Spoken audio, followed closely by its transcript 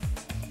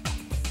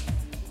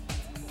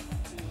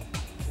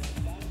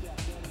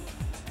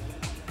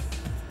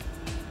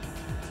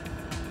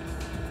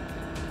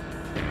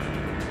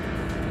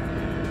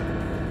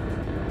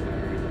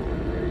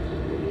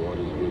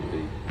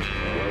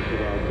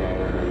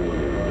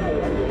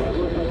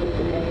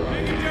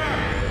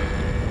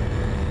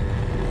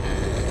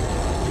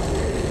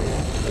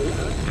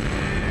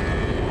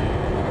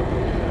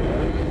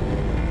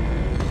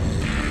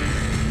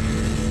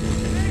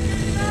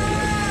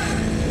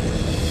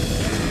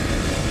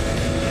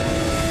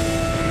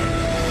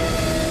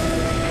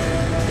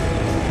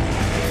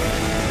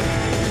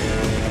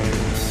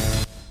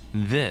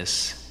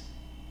This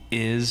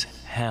is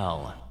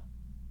hell.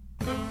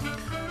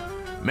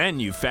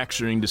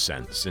 Manufacturing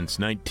dissent since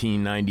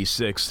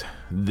 1996.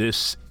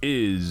 This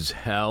is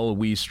hell.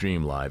 We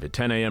stream live at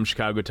 10 a.m.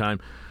 Chicago time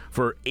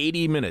for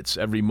 80 minutes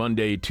every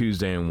Monday,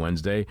 Tuesday, and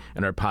Wednesday,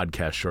 and our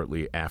podcast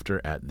shortly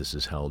after at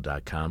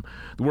thisishell.com.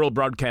 The world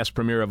broadcast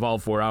premiere of all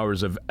 4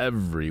 hours of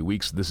every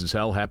week's This Is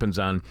Hell happens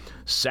on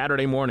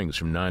Saturday mornings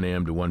from 9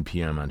 a.m. to 1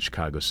 p.m. on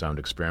Chicago Sound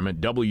Experiment,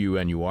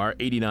 WNUR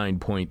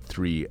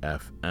 89.3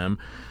 FM.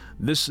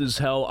 This Is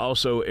Hell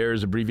also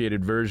airs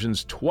abbreviated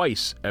versions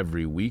twice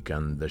every week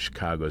on the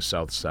Chicago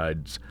South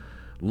Side's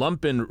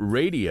Lumpen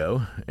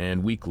Radio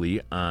and weekly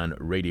on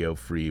Radio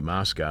Free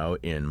Moscow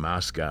in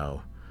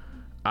Moscow,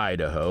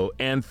 Idaho,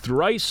 and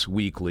thrice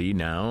weekly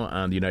now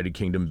on the United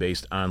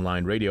Kingdom-based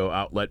online radio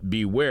outlet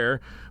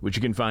Beware, which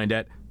you can find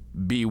at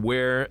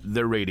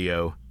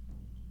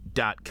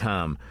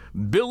bewaretheradio.com.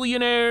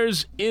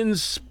 Billionaires in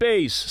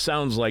Space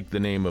sounds like the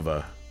name of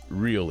a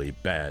really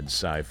bad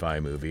sci-fi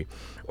movie,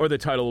 or the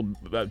title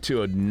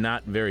to a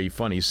not very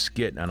funny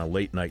skit on a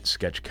late-night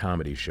sketch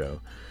comedy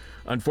show.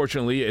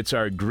 Unfortunately, it's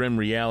our grim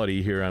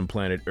reality here on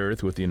planet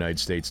Earth, with the United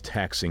States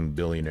taxing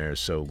billionaires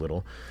so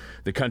little.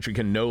 The country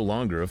can no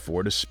longer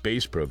afford a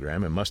space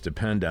program and must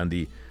depend on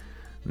the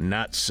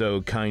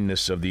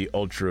not-so-kindness of the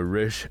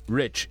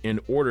ultra-rich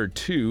in order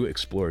to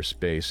explore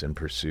space and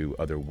pursue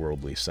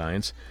otherworldly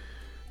science.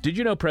 Did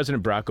you know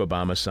President Barack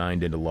Obama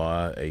signed into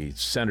law a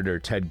Senator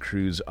Ted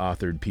Cruz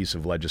authored piece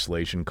of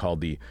legislation called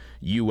the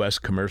U.S.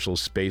 Commercial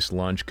Space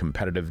Launch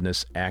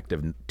Competitiveness Act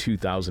of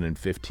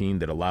 2015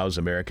 that allows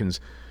Americans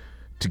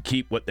to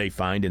keep what they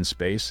find in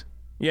space?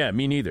 Yeah,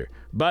 me neither.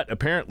 But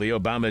apparently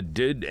Obama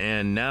did,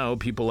 and now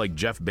people like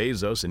Jeff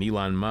Bezos and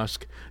Elon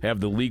Musk have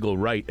the legal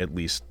right, at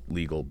least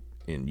legal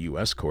in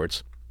U.S.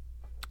 courts,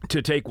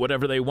 to take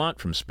whatever they want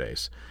from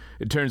space.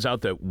 It turns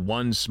out that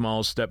one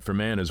small step for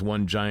man is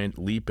one giant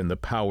leap in the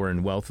power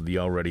and wealth of the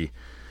already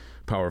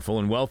powerful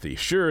and wealthy.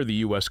 Sure, the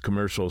U.S.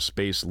 Commercial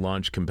Space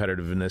Launch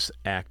Competitiveness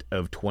Act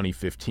of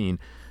 2015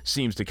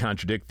 seems to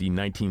contradict the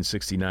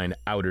 1969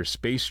 Outer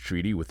Space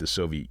Treaty with the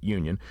Soviet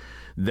Union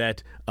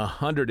that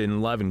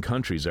 111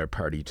 countries are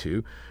party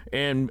to,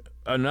 and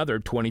another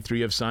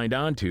 23 have signed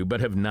on to, but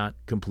have not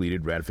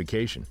completed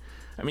ratification.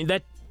 I mean,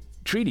 that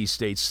treaty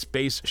states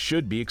space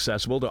should be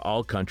accessible to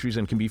all countries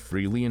and can be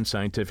freely and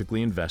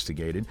scientifically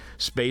investigated.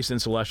 Space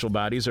and celestial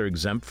bodies are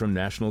exempt from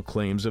national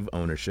claims of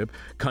ownership.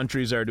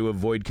 Countries are to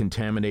avoid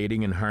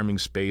contaminating and harming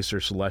space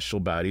or celestial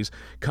bodies.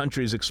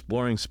 Countries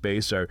exploring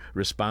space are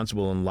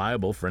responsible and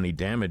liable for any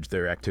damage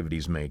their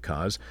activities may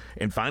cause.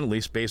 And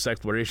finally, space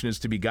exploration is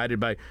to be guided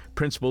by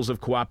principles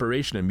of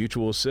cooperation and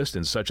mutual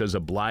assistance, such as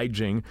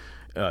obliging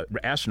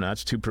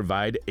astronauts to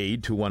provide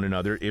aid to one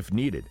another if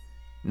needed.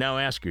 Now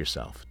ask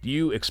yourself, do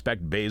you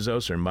expect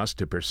Bezos or Musk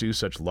to pursue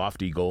such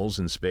lofty goals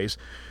in space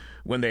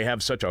when they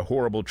have such a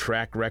horrible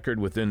track record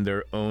within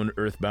their own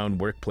earthbound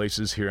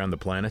workplaces here on the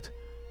planet?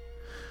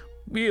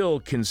 We'll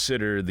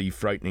consider the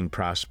frightening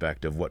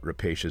prospect of what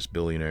rapacious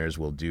billionaires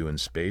will do in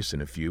space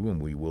in a few,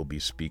 and we will be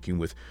speaking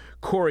with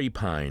Corey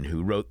Pine,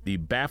 who wrote the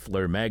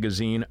Baffler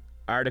magazine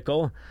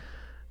article,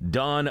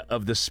 Dawn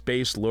of the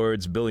Space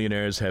Lords,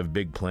 Billionaires Have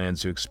Big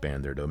Plans to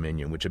Expand Their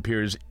Dominion, which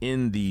appears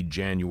in the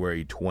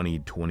January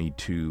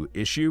 2022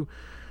 issue.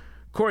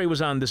 Corey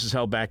was on This Is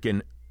Hell back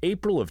in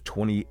April of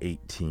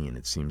 2018,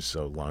 it seems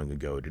so long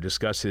ago, to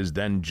discuss his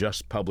then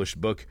just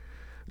published book,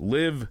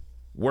 Live,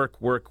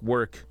 Work, Work,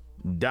 Work,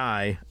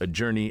 Die, A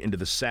Journey into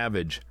the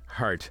Savage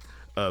Heart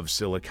of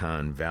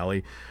Silicon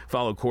Valley.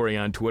 Follow Corey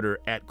on Twitter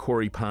at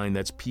Corey Pine,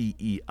 that's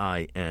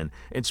P-E-I-N,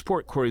 and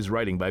support Corey's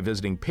writing by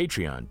visiting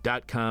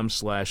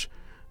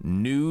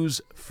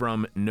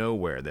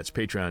patreon.com/newsfromnowhere. That's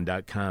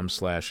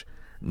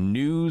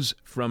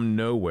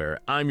patreon.com/newsfromnowhere.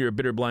 I'm your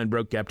bitter, blind,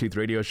 broke, gap-toothed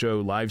radio show,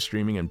 live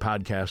streaming, and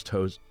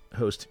podcast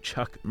host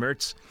Chuck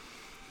Mertz.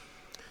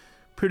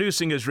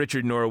 Producing is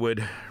Richard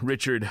Norwood.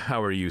 Richard,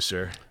 how are you,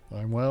 sir?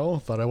 I'm well.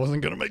 Thought I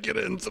wasn't going to make it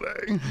in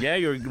today. Yeah,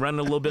 you're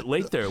running a little bit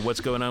late there. What's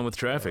going on with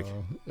traffic?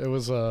 It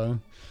was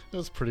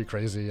pretty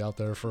crazy out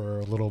there for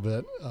a little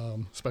bit,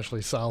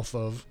 especially south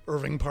of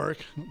Irving Park.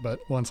 But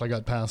once I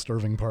got past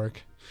Irving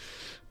Park,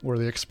 where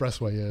the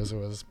expressway is, it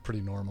was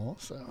pretty normal.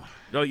 So.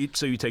 Oh,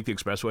 so you take the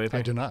expressway up here?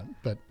 I do not,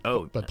 but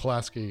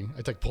Pulaski.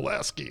 I take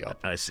Pulaski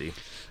up. I see.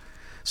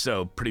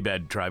 So pretty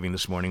bad driving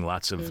this morning.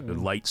 Lots of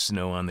light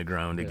snow on the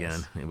ground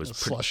again. It was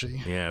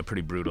slushy. Yeah,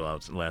 pretty brutal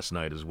out last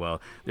night as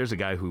well. There's a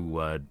guy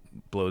who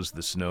blows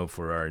the snow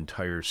for our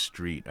entire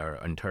street,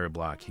 our entire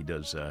block. He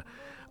does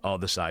all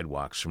the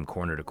sidewalks from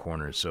corner to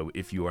corner. So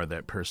if you are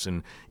that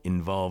person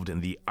involved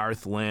in the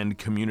Arthland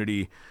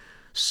community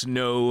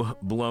snow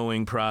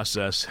blowing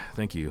process,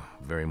 thank you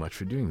very much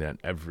for doing that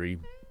every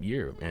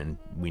year, and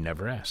we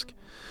never ask.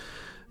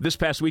 This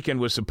past weekend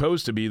was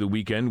supposed to be the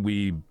weekend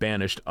we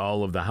banished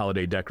all of the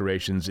holiday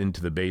decorations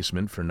into the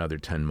basement for another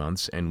 10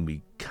 months, and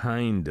we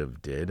kind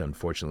of did.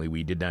 Unfortunately,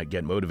 we did not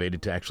get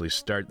motivated to actually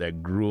start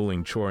that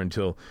grueling chore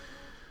until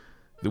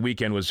the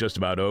weekend was just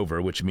about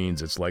over, which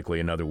means it's likely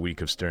another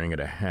week of staring at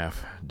a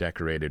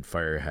half-decorated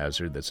fire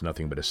hazard that's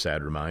nothing but a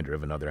sad reminder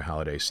of another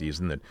holiday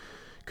season that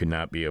could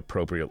not be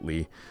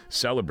appropriately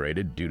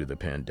celebrated due to the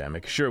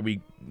pandemic. Sure, we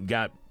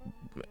got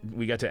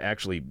to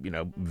actually,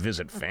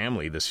 visit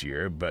family this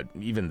year, but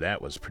even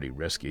that was pretty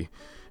risky.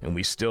 And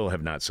we still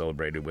have not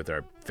celebrated with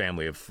our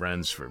family of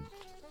friends for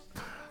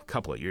a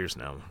couple of years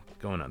now,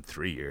 going on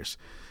 3 years.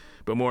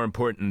 But more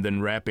important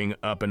than wrapping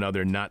up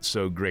another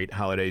not-so-great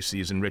holiday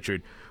season,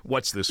 Richard,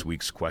 what's this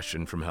week's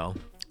question from hell?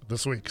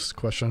 This week's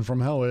question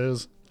from hell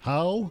is,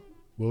 how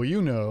will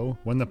you know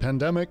when the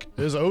pandemic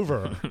is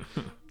over?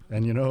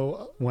 And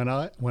when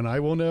I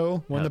will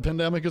know when the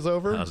pandemic is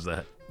over? How's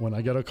that? When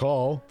I get a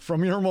call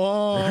from your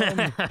mom.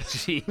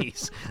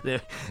 Jeez.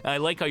 I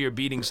like how you're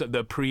beating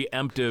the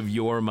preemptive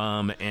your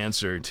mom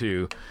answer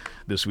to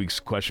this week's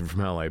question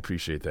from hell. I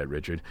appreciate that,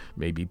 Richard.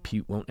 Maybe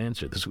Pete won't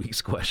answer this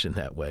week's question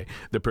that way.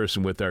 The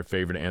person with our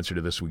favorite answer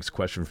to this week's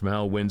question from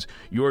hell wins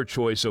your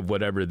choice of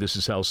whatever This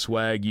Is Hell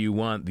swag you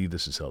want. The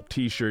This Is Hell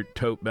t-shirt,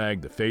 tote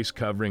bag, the face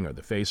covering, or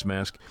the face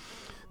mask.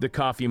 The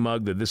coffee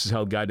mug, the This Is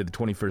Hell Guide to the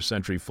 21st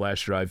Century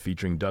flash drive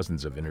featuring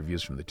dozens of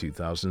interviews from the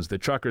 2000s, the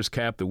trucker's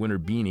cap, the winter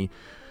beanie,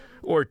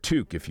 or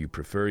toque if you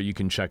prefer. You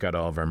can check out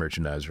all of our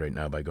merchandise right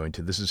now by going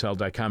to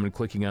thisishell.com and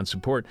clicking on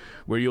support,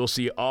 where you'll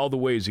see all the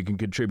ways you can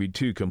contribute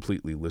to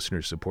completely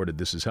listener-supported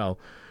This Is Hell.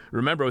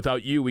 Remember,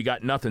 without you, we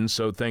got nothing,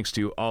 so thanks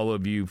to all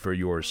of you for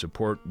your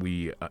support.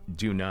 We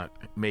do not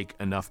make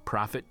enough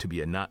profit to be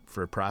a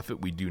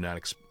not-for-profit. We do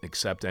not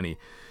accept any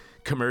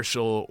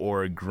commercial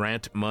or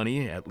grant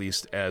money, at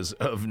least as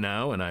of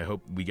now, and I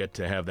hope we get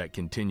to have that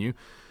continue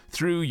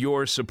through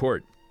your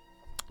support.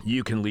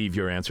 You can leave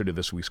your answer to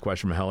this week's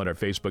question from hell at our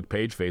Facebook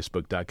page,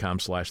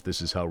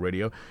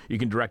 facebook.com/thisishellradio. You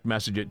can direct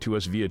message it to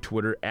us via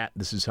Twitter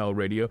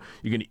 @thisishellradio.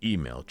 You can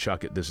email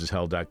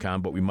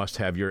chuck@thisishell.com, but we must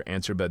have your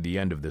answer by the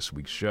end of this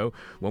week's show,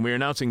 when we're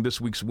announcing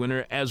this week's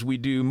winner, as we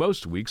do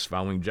most weeks,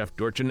 following Jeff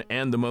Dorchin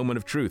and the Moment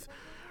of Truth.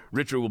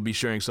 Richard will be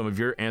sharing some of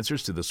your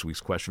answers to this week's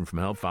question from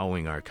hell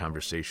following our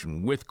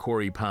conversation with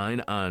Corey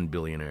Pine on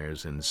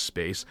Billionaires in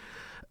Space.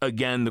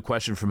 Again, the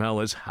question from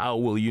hell is, how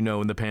will you know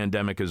when the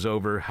pandemic is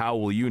over? How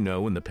will you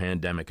know when the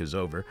pandemic is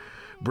over?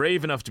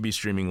 Brave enough to be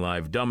streaming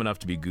live, dumb enough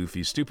to be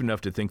goofy, stupid enough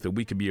to think that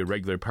we could be a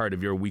regular part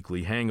of your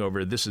weekly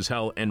hangover. This is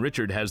hell, and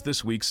Richard has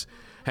this week's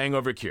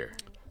hangover cure.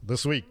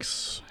 This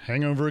week's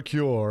hangover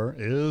cure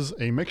is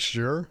a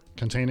mixture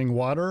containing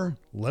water,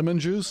 lemon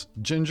juice,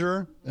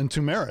 ginger, and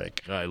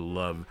turmeric. I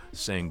love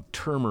saying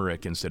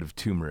turmeric instead of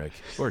turmeric,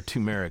 or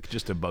turmeric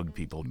just to bug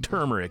people.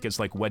 Turmeric, it's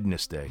like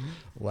Wednesday.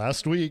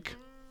 Last week,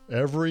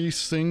 every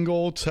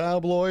single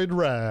tabloid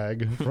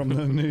rag, from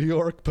the New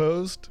York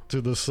Post to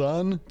the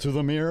Sun to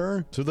the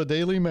Mirror to the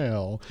Daily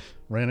Mail,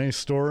 ran a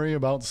story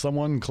about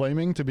someone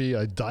claiming to be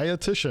a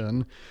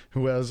dietitian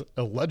who has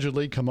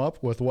allegedly come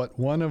up with what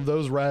one of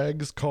those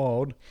rags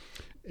called,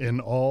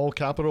 in all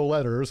capital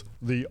letters,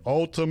 the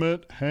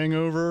ultimate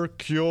hangover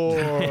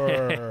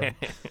cure.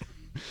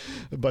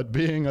 But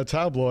being a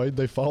tabloid,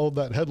 they followed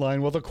that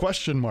headline with a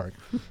question mark.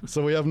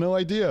 So we have no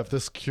idea if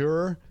this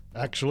cure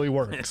actually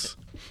works.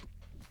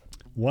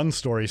 One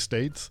story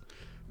states,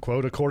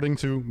 quote, according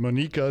to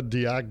Monica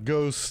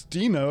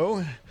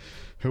D'Agostino,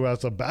 who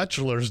has a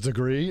bachelor's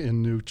degree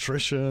in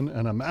nutrition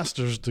and a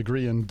master's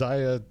degree in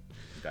dietetics,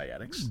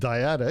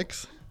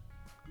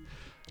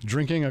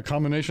 drinking a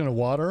combination of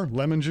water,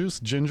 lemon juice,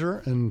 ginger,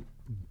 and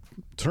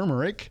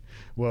turmeric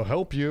will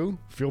help you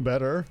feel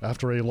better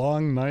after a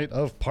long night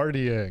of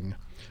partying.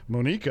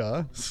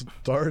 Monica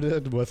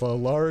started with a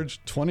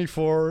large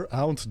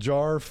 24-ounce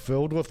jar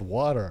filled with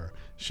water.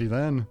 She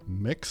then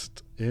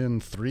mixed in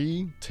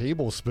 3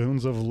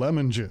 tablespoons of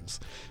lemon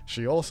juice.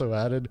 She also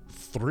added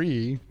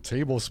 3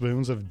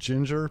 tablespoons of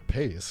ginger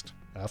paste.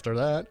 After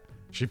that,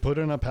 she put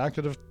in a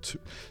packet of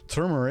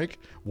turmeric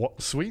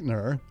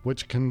sweetener,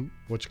 which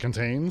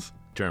contains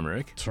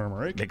turmeric.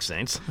 Makes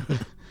sense.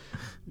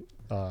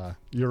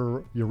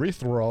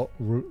 Erythritol,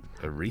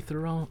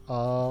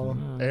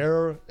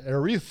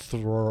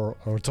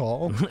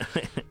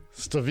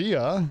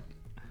 stevia,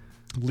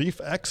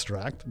 leaf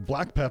extract,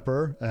 black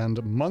pepper,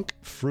 and monk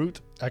fruit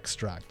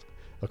extract.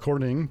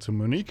 According to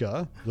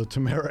Monica, the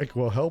turmeric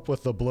will help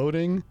with the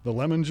bloating, the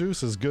lemon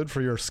juice is good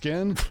for your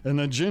skin, and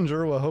the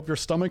ginger will help your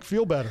stomach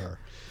feel better.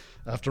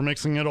 After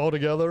mixing it all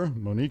together,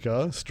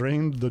 Monica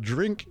strained the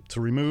drink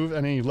to remove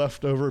any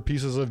leftover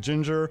pieces of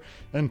ginger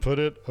and put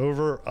it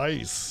over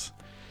ice.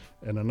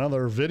 In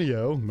another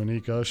video,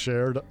 Monica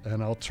shared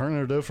an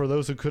alternative for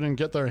those who couldn't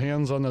get their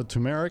hands on the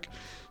turmeric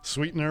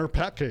sweetener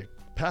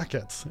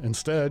packets.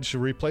 Instead, she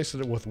replaced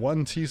it with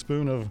 1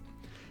 teaspoon of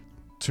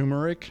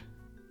turmeric,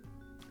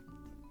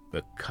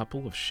 a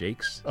couple of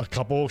shakes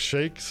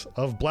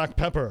of black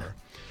pepper,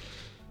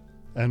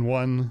 and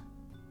 1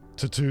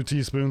 to 2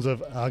 teaspoons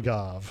of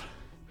agave.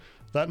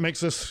 That makes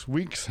this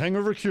week's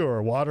hangover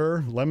cure: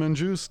 water, lemon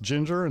juice,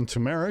 ginger, and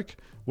turmeric,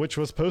 which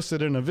was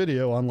posted in a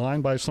video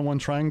online by someone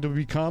trying to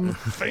become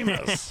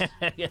famous.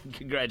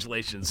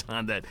 Congratulations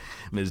on that,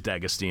 Ms.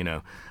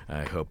 D'Agostino.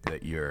 I hope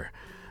that your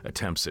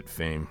attempts at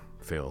fame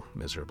fail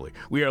miserably.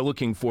 We are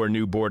looking for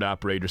new board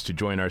operators to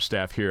join our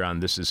staff here on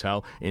This Is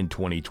Hell in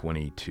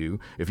 2022.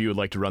 If you would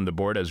like to run the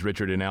board as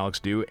Richard and Alex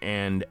do,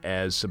 and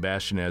as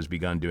Sebastian has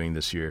begun doing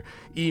this year,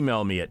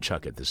 email me at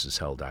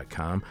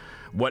chuck@thisishell.com.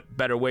 What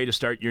better way to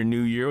start your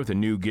new year with a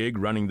new gig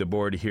running the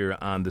board here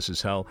on This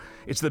Is Hell?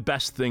 It's the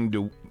best thing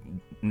to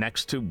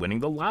next to winning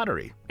the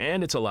lottery,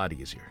 and it's a lot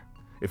easier.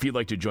 If you'd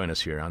like to join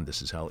us here on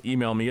This Is Hell,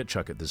 email me at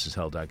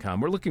chuck@thisishell.com.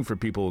 We're looking for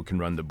people who can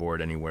run the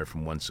board anywhere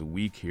from once a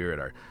week here at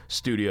our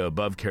studio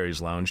above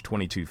Carrie's Lounge,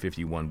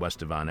 2251 West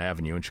Devon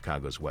Avenue in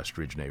Chicago's West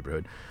Ridge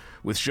neighborhood,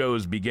 with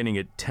shows beginning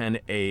at 10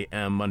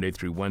 a.m. Monday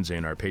through Wednesday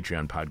and our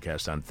Patreon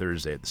podcast on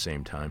Thursday at the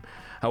same time.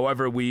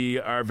 However, we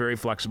are very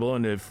flexible,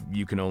 and if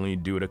you can only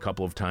do it a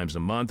couple of times a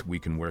month, we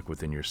can work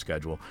within your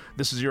schedule.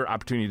 This is your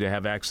opportunity to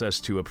have access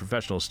to a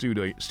professional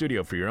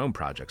studio for your own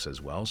projects as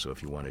well. So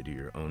if you want to do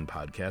your own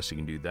podcast, you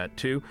can do that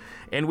too.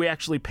 And we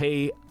actually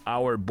pay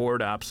our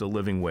board ops a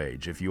living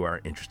wage. If you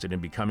are interested in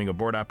becoming a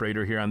board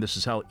operator here on This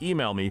Is Hell,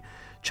 email me,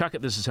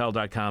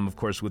 chuck@thisishell.com. Of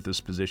course, with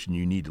this position,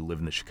 you need to live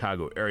in the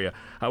Chicago area.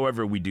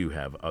 However, we do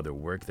have other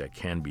work that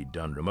can be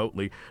done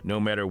remotely, no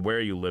matter where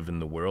you live in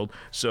the world.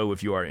 So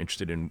if you are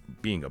interested in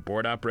being a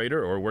board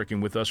operator or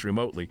working with us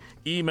remotely,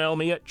 email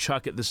me at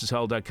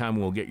chuck@thisishell.com.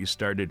 We'll get you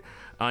started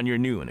on your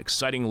new and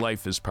exciting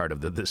life as part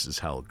of the This Is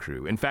Hell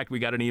crew. In fact, we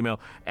got an email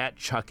at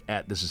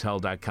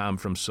chuck@thisishell.com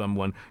from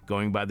someone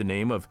going by the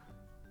name of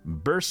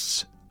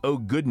Bursts O'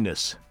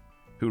 Goodness,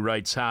 who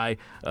writes, "Hi,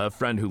 a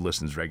friend who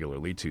listens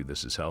regularly to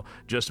This Is Hell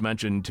just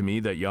mentioned to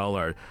me that y'all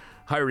are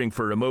hiring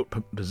for remote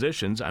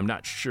positions. I'm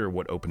not sure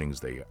what openings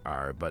they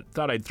are, but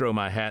thought I'd throw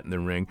my hat in the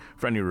ring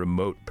for any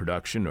remote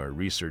production or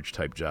research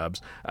type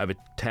jobs. I've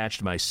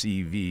attached my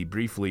CV.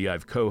 Briefly,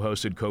 I've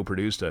co-hosted,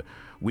 co-produced a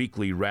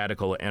weekly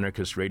radical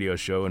anarchist radio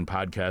show and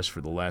podcast for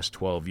the last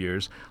 12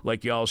 years.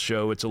 Like y'all's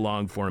show, it's a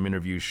long-form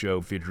interview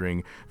show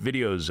featuring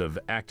videos of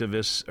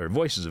activists, or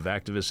voices of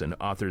activists and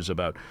authors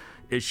about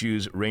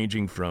issues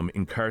ranging from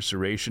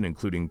incarceration,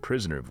 including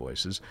prisoner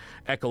voices,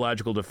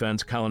 ecological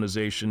defense,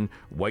 colonization,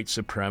 white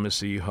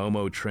supremacy,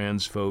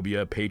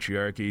 homo-transphobia,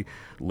 patriarchy,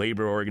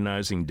 labor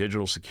organizing,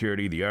 digital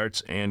security, the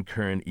arts, and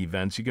current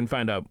events. You can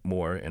find out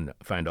more and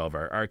find all of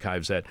our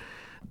archives at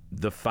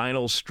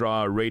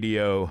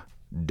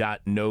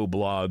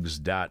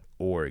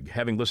thefinalstrawradio.noblogs.org.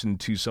 Having listened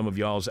to some of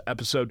y'all's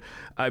episode,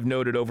 I've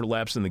noted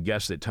overlaps in the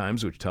guests at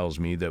times, which tells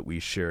me that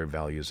we share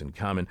values in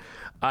common.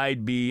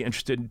 I'd be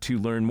interested to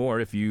learn more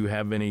if you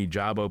have any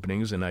job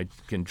openings, and I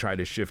can try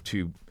to shift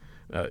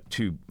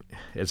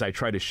as I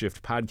try to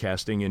shift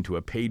podcasting into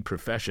a paid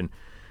profession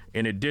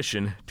in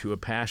addition to a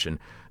passion.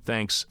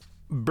 Thanks,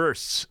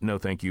 Bursts." No,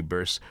 thank you,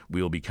 Bursts.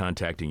 We'll be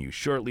contacting you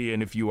shortly.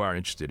 And if you are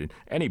interested in,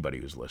 anybody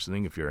who's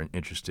listening, if you're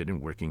interested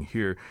in working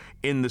here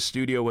in the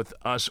studio with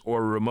us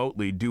or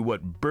remotely, do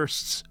what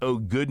Bursts O'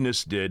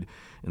 Goodness did,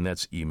 and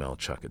that's email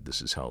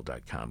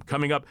chuck@thisishell.com.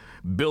 Coming up,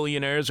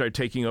 billionaires are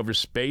taking over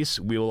space.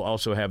 We will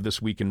also have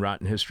This Week in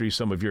Rotten History,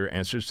 some of your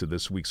answers to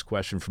this week's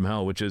question from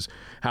hell, which is,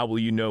 how will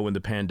you know when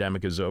the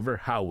pandemic is over?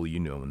 How will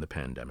you know when the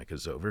pandemic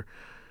is over?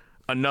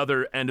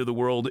 Another end of the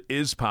world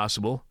is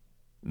possible.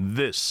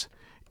 This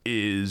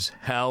is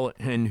hell,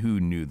 and who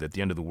knew that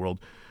the end of the world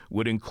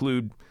would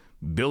include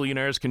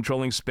billionaires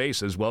controlling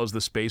space, as well as the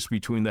space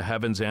between the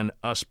heavens and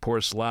us poor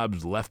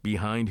slobs left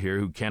behind here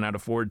who cannot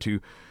afford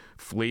to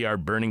flee our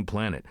burning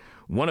planet.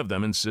 One of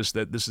them insists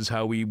that this is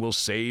how we will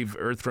save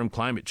Earth from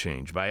climate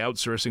change, by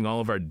outsourcing all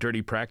of our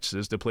dirty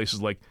practices to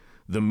places like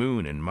the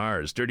moon and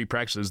Mars, dirty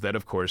practices that,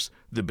 of course,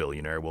 the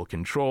billionaire will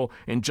control,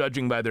 and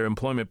judging by their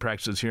employment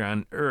practices here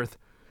on Earth,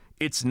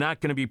 it's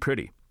not going to be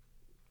pretty.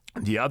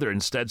 The other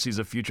instead sees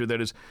a future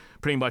that is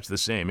pretty much the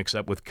same,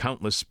 except with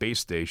countless space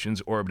stations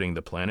orbiting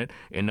the planet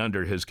and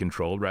under his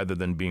control rather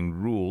than being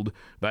ruled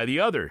by the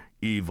other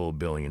evil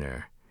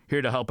billionaire.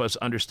 Here to help us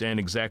understand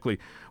exactly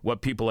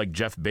what people like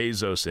Jeff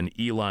Bezos and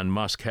Elon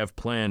Musk have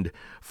planned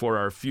for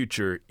our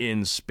future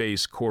in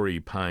space, Corey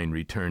Pine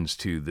returns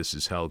to This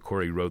Is Hell.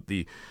 Corey wrote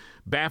the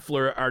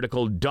Baffler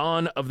article,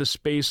 "Dawn of the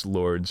Space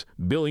Lords.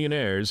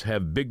 Billionaires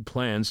have big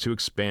plans to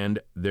expand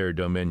their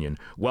dominion."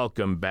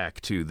 Welcome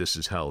back to This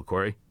Is Hell,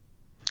 Corey.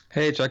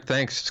 Hey, Chuck,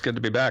 thanks. It's good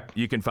to be back.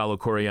 You can follow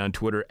Corey on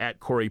Twitter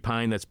at Corey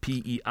Pine, that's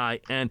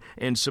P-E-I-N,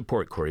 and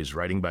support Corey's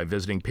writing by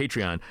visiting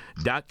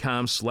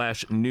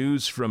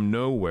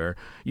patreon.com/newsfromnowhere.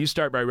 You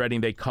start by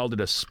writing, "They called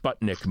it a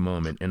Sputnik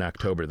moment in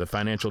October. The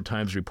Financial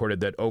Times reported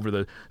that over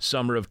the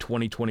summer of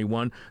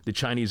 2021, the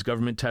Chinese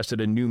government tested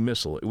a new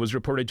missile. It was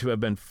reported to have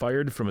been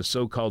fired from a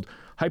so-called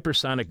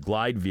hypersonic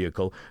glide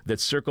vehicle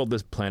that circled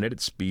the planet at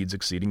speeds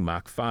exceeding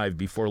Mach 5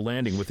 before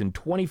landing within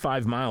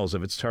 25 miles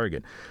of its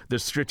target. The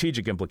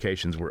strategic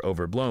implications were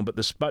overblown, but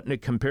the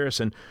Sputnik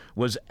comparison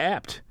was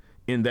apt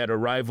in that a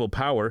rival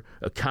power,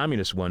 a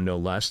communist one no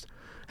less,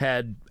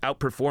 had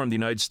outperformed the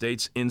United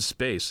States in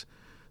space."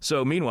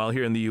 So meanwhile,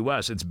 here in the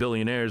U.S., it's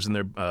billionaires and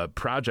their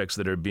projects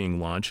that are being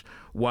launched,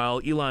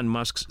 while Elon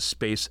Musk's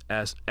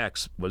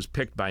SpaceX was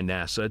picked by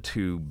NASA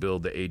to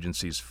build the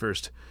agency's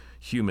first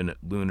human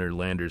lunar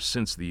landers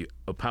since the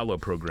Apollo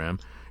program.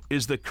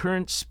 Is the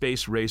current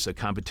space race a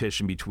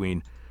competition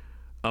between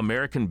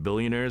American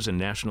billionaires and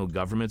national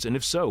governments? And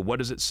if so, what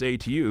does it say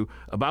to you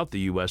about the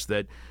U.S.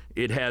 that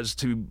it has,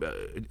 to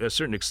a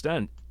certain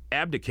extent,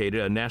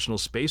 abdicated a national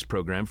space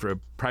program for a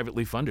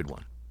privately funded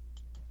one?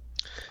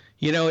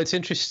 You know, it's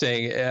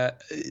interesting.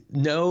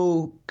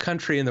 No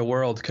country in the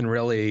world can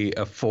really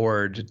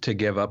afford to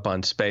give up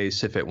on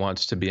space if it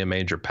wants to be a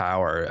major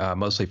power,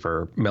 mostly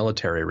for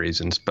military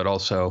reasons, but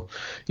also,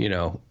 you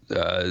know,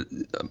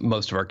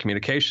 most of our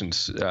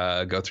communications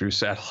go through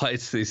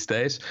satellites these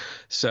days.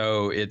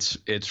 So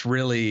it's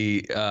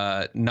really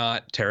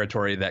not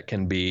territory that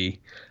can be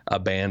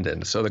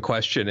abandoned. So the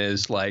question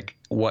is, like,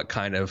 what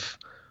kind of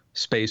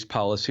space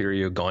policy are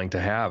you going to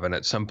have? And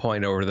at some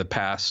point over the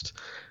past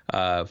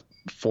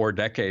 4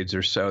 decades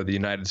or so, the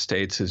United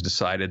States has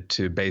decided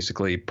to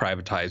basically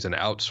privatize and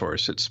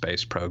outsource its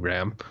space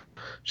program,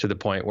 to the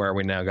point where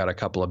we now got a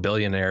couple of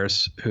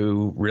billionaires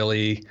who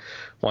really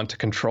want to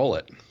control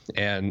it.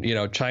 And, you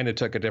know, China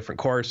took a different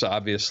course,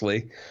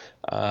 obviously.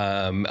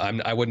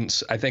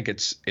 I think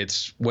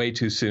it's way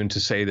too soon to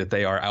say that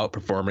they are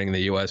outperforming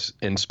the U.S.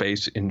 in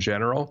space in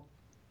general.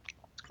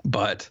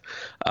 But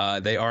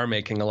they are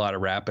making a lot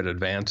of rapid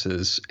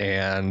advances.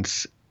 And,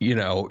 you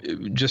know,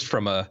 just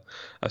from a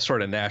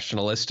sort of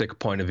nationalistic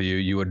point of view,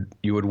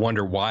 you would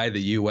wonder why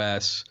the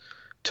U.S.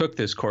 took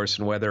this course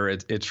and whether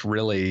it's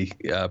really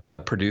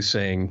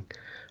producing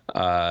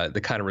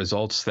the kind of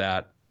results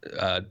that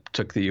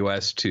took the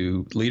U.S.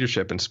 to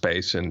leadership in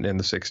space in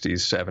the 60s,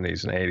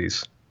 70s, and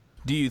 80s.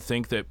 Do you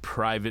think that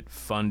private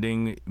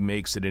funding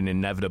makes it an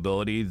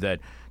inevitability that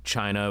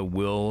China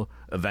will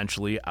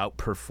eventually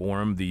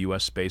outperform the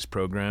U.S. space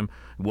program?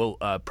 Will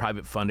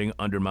private funding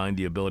undermine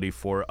the ability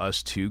for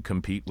us to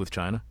compete with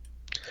China?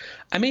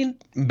 I mean,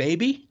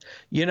 maybe.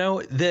 You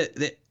know,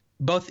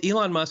 both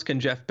Elon Musk and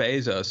Jeff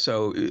Bezos.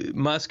 So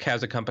Musk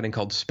has a company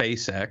called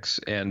SpaceX,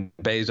 and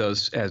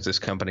Bezos has this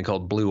company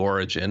called Blue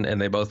Origin,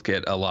 and they both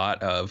get a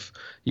lot of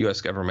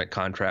U.S. government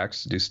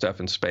contracts to do stuff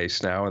in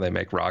space now, and they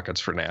make rockets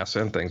for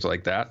NASA and things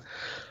like that.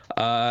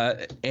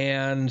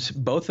 And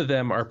both of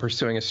them are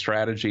pursuing a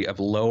strategy of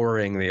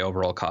lowering the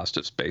overall cost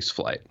of space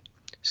flight.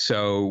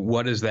 So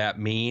what does that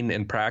mean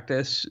in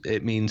practice?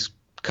 It means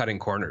cutting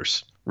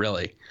corners,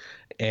 really.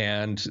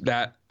 And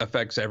that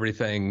affects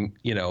everything,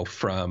 you know,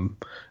 from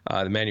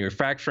the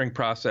manufacturing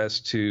process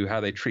to how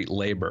they treat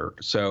labor.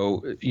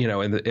 So, you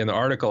know, in the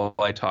article,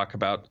 I talk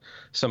about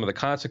some of the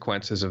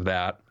consequences of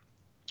that.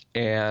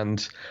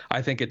 And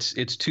I think it's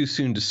too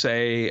soon to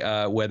say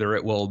whether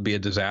it will be a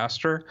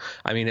disaster.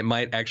 I mean, it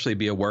might actually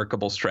be a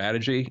workable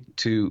strategy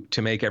to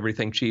make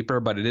everything cheaper,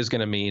 but it is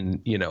going to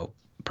mean, you know,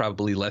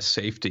 probably less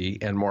safety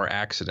and more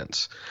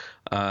accidents.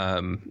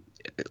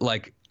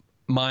 Like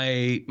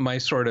my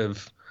sort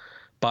of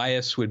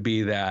bias would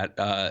be that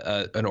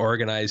an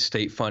organized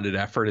state-funded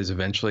effort is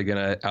eventually going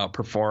to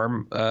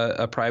outperform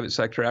a private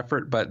sector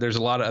effort, but there's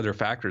a lot of other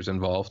factors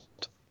involved.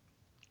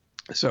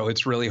 So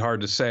it's really hard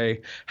to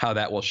say how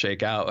that will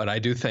shake out. And I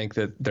do think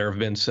that there have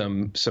been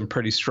some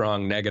pretty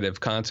strong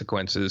negative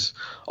consequences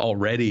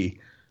already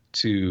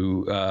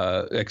to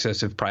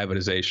excessive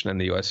privatization in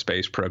the U.S.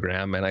 space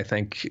program. And I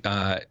think,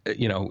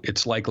 you know,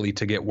 it's likely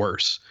to get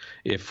worse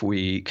if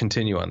we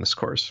continue on this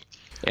course.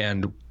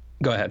 And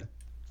go ahead.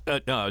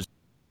 No,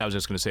 I was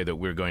just going to say that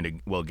we're going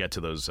to, get to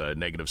those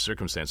negative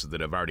circumstances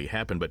that have already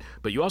happened.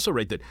 But you also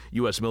write that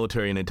U.S.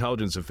 military and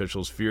intelligence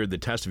officials feared the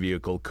test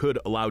vehicle could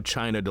allow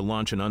China to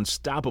launch an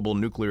unstoppable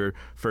nuclear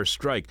first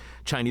strike.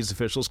 Chinese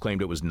officials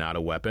claimed it was not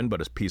a weapon,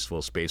 but a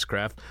peaceful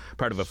spacecraft,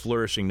 part of a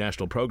flourishing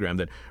national program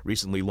that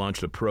recently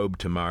launched a probe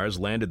to Mars,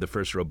 landed the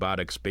first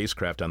robotic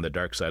spacecraft on the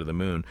dark side of the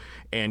moon,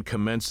 and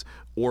commenced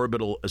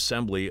orbital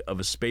assembly of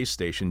a space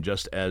station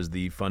just as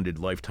the funded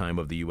lifetime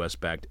of the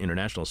U.S.-backed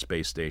International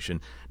Space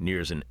Station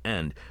nears an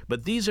end.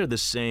 But these are the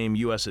same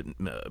U.S.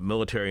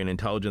 military and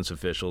intelligence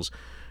officials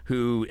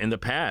who, in the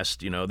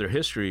past, you know, their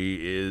history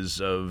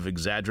is of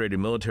exaggerated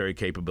military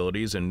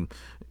capabilities and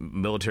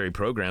military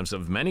programs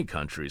of many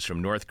countries,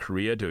 from North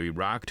Korea to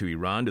Iraq to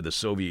Iran to the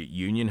Soviet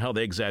Union. Hell,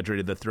 they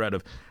exaggerated the threat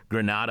of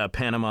Grenada,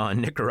 Panama,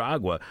 and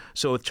Nicaragua.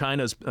 So with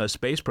China's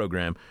space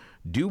program,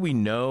 do we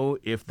know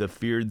if the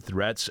feared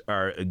threats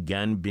are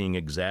again being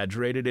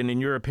exaggerated? And in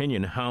your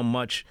opinion, how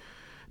much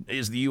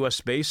is the U.S.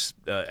 space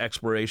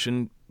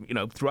exploration, you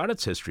know, throughout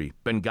its history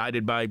been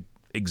guided by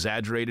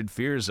exaggerated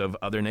fears of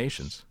other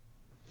nations?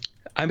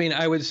 I mean,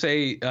 I would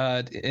say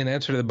in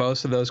answer to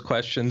both of those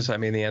questions, I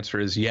mean, the answer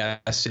is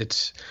yes.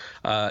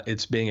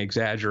 It's being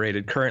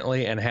exaggerated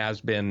currently and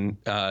has been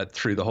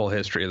through the whole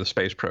history of the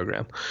space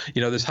program.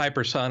 You know, this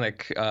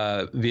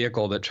hypersonic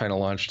vehicle that China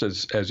launched,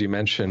 as you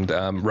mentioned,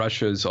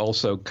 Russia is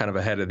also kind of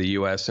ahead of the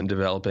U.S. in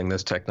developing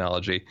this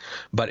technology,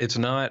 but it's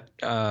not.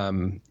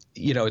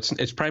 You know,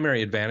 its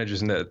primary advantage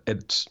is in that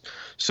it's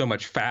so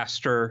much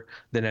faster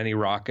than any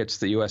rockets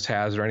the U.S.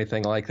 has or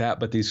anything like that.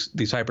 But these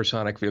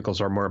hypersonic vehicles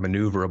are more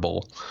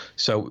maneuverable,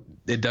 so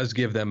it does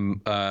give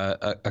them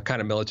a kind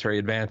of military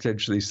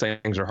advantage. These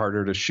things are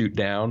harder to shoot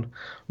down,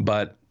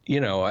 but you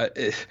know,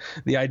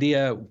 the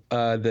idea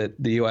that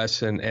the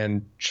U.S.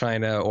 and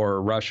China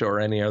or Russia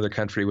or any other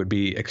country would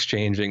be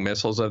exchanging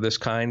missiles of this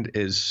kind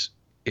is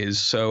is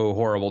so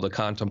horrible to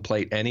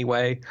contemplate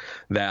anyway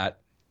that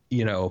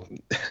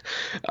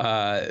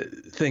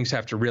things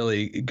have to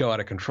really go out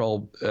of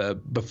control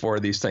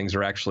before these things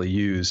are actually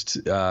used.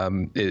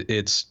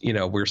 It's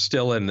we're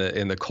still in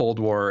the Cold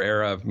War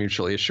era of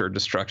mutually assured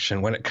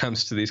destruction when it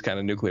comes to these kind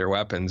of nuclear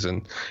weapons,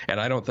 and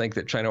I don't think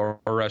that China or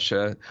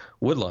Russia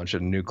would launch a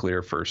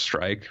nuclear first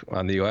strike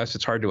on the U.S.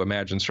 It's hard to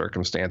imagine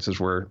circumstances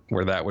where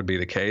that would be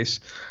the case,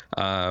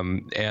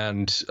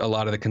 and a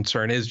lot of the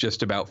concern is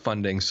just about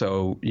funding.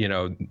 So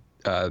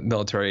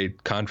military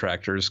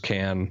contractors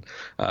can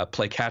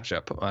play catch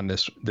up on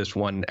this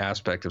one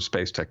aspect of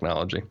space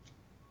technology.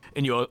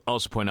 And you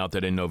also point out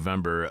that in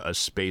November, a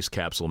space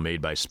capsule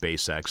made by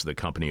SpaceX, the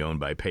company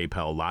owned by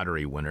PayPal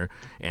lottery winner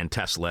and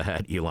Tesla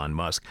head Elon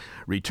Musk,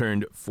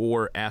 returned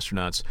 4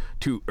 astronauts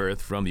to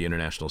Earth from the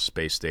International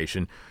Space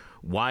Station.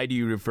 Why do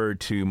you refer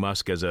to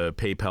Musk as a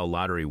PayPal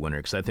lottery winner?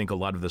 Because I think a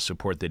lot of the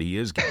support that he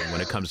is getting when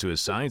it comes to his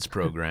science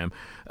program,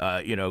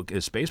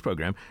 his space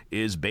program,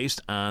 is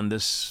based on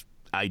this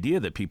idea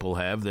that people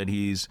have that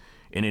he's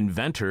an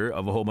inventor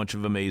of a whole bunch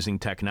of amazing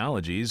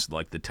technologies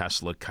like the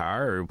Tesla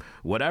car or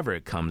whatever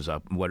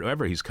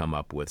he's come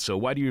up with. So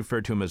why do you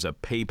refer to him as a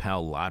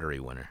PayPal lottery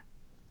winner?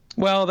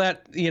 Well,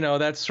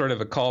 that's sort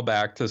of a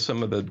callback to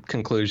some of the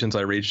conclusions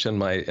I reached in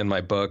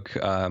my book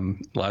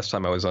last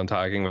time I was on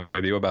talking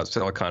with you about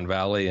Silicon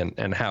Valley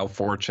and how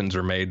fortunes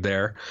are made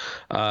there.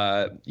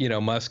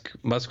 Musk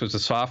was a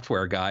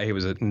software guy. He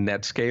was at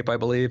Netscape, I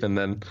believe, and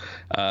then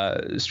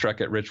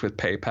struck it rich with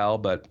PayPal.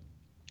 But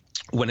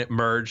when it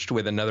merged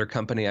with another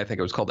company, I think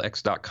it was called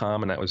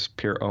X.com, and that was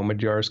Pierre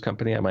Omidyar's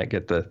company. I might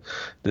get the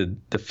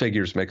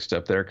figures mixed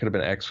up there. It could have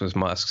been X was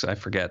Musk's. I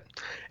forget.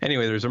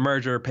 Anyway, there was a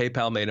merger.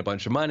 PayPal made a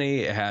bunch of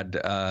money. It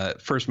had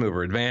first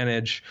mover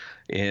advantage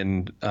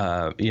in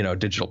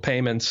digital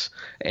payments,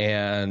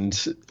 and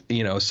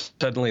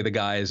suddenly the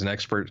guy is an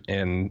expert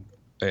in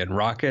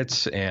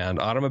rockets and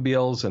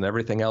automobiles and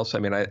everything else. I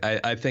mean,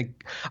 I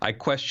think I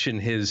question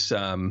his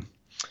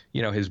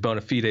his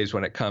bona fides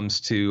when it comes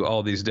to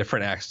all these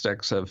different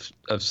aspects of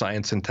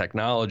science and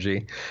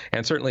technology.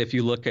 And certainly if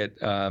you look at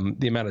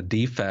the amount of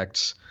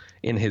defects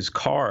in his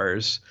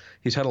cars,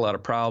 he's had a lot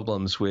of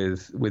problems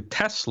with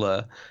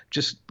Tesla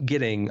just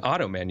getting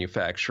auto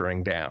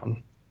manufacturing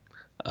down.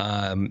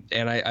 And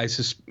I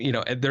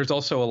there's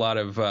also a lot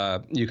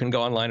of you can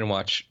go online and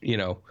watch,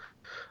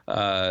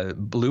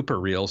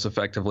 blooper reels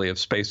effectively of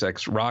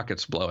SpaceX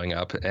rockets blowing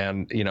up.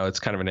 And, it's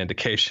kind of an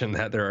indication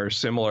that there are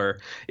similar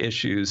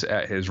issues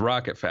at his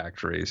rocket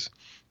factories.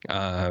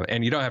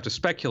 And you don't have to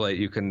speculate.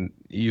 You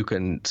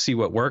can see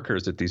what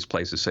workers at these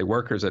places say.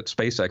 Workers at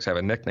SpaceX have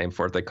a nickname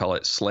for it. They call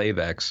it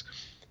SlaveX,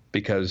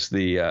 because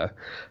the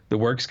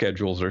work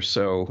schedules are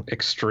so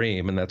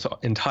extreme, and that's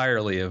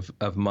entirely of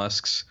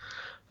Musk's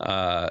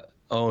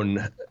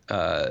own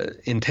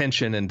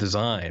intention and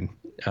design.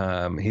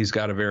 He's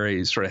got a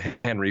very sort of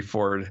Henry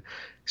Ford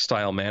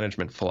style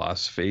management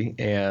philosophy,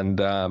 and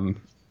I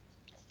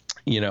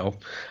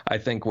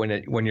think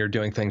when you're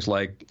doing things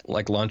like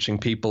launching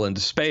people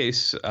into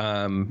space,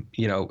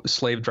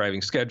 slave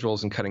driving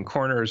schedules and cutting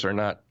corners are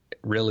not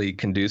really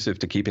conducive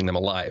to keeping them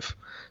alive.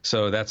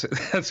 So that's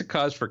a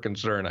cause for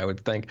concern, I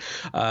would think.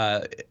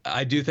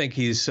 I do think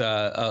he's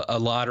a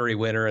lottery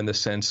winner in the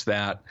sense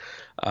that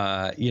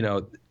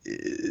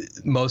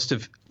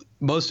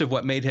most of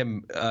what made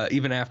him,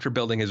 even after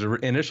building his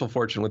initial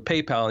fortune with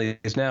PayPal,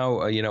 he's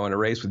now, in a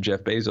race with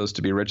Jeff Bezos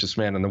to be richest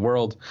man in the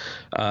world.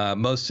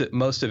 Most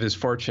of his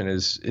fortune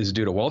is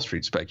due to Wall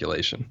Street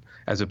speculation,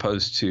 as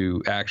opposed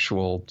to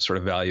actual sort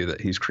of value that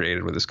he's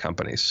created with his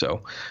companies.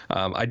 So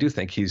I do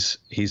think he's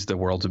the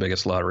world's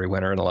biggest lottery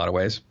winner in a lot of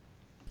ways.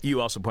 You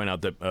also point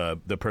out that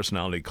the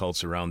personality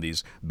cults around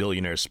these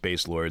billionaire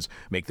space lords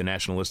make the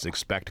nationalistic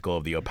spectacle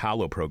of the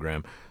Apollo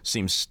program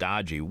seem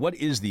stodgy. What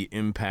is the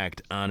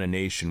impact on a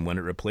nation when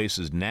it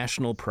replaces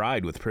national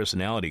pride with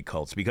personality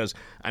cults? Because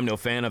I'm no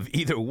fan of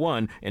either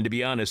one, and to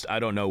be honest, I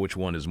don't know which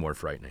one is more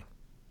frightening.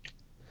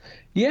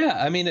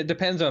 Yeah, I mean, it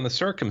depends on the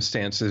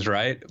circumstances,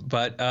 right?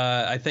 But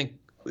I think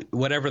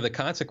whatever the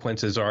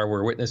consequences are,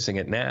 we're witnessing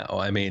it now.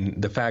 I mean,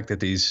 the fact that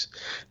these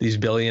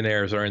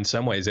billionaires are in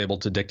some ways able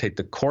to dictate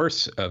the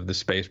course of the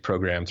space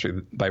program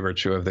by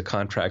virtue of the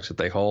contracts that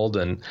they hold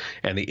and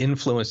the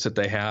influence that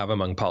they have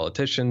among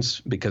politicians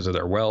because of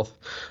their wealth.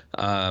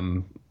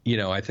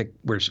 I think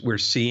we're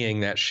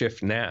seeing that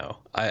shift now.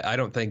 I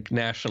don't think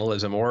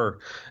nationalism or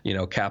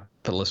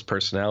capitalist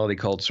personality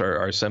cults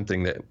are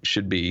something that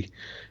should be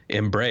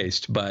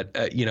embraced, but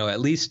at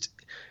least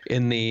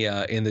in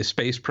the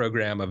space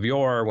program of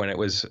yore, when it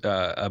was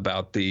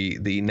about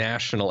the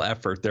national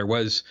effort, there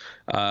was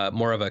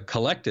more of a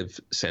collective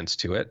sense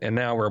to it. And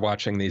now we're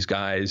watching these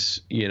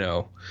guys,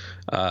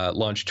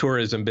 launch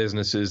tourism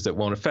businesses that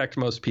won't affect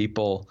most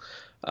people.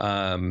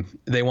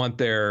 They want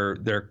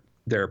their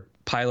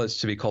pilots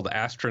to be called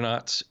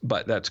astronauts,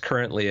 but that's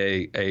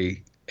currently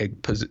a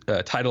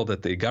title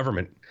that the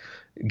government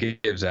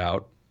gives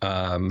out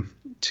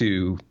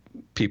to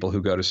people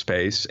who go to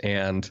space.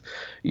 And,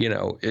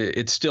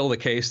 it's still the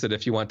case that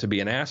if you want to be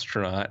an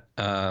astronaut,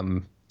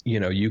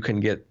 you can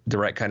get the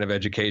right kind of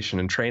education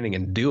and training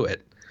and do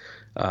it.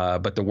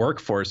 But the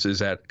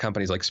workforces at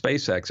companies like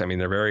SpaceX, I mean,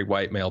 they're very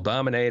white male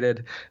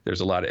dominated.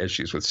 There's a lot of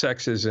issues with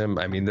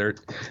sexism. I mean,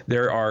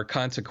 there are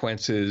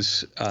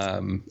consequences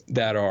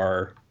that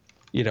are,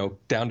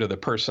 down to the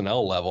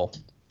personnel level,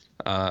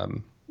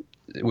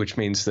 which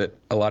means that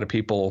a lot of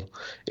people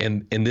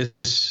in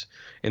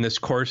this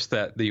course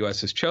that the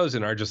U.S. has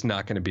chosen are just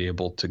not going to be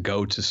able to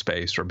go to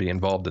space or be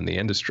involved in the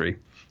industry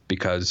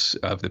because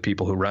of the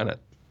people who run it.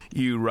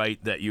 You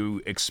write that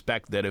you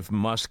expect that if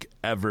Musk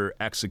ever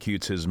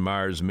executes his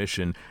Mars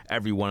mission,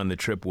 everyone on the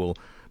trip will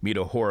meet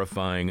a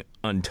horrifying,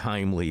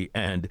 untimely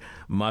end.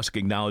 Musk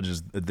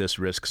acknowledges this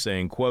risk,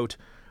 saying, quote,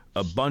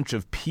 "A bunch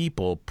of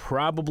people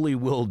probably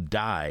will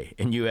die."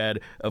 And you add,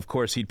 of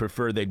course, he'd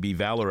prefer they'd be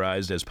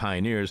valorized as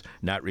pioneers,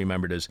 not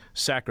remembered as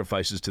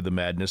sacrifices to the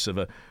madness of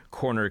a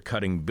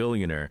corner-cutting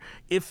billionaire.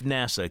 If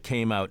NASA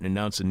came out and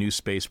announced a new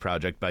space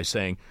project by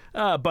saying,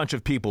 a bunch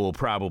of people will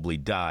probably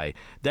die,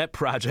 that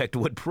project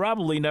would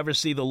probably never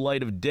see the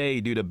light of day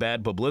due to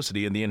bad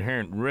publicity and the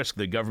inherent risk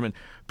the government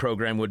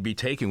program would be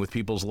taking with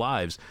people's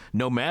lives,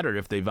 no matter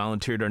if they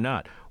volunteered or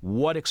not.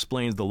 What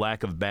explains the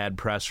lack of bad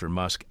press for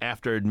Musk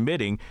after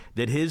admitting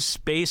that his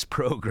space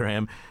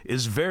program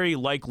is very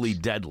likely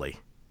deadly?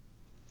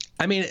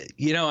 I mean,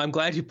 I'm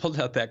glad you pulled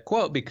out that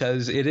quote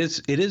because it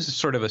is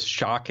sort of a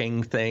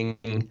shocking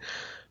thing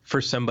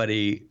for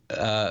somebody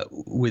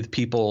with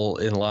people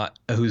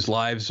whose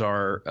lives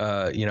are,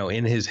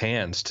 in his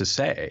hands to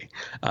say,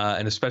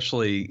 and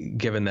especially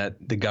given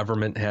that the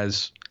government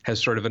has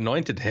sort of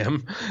anointed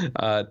him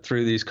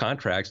through these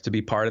contracts to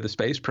be part of the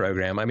space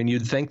program. I mean,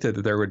 you'd think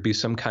that there would be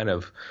some kind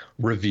of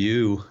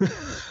review,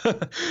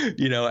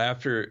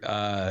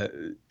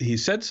 after he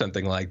said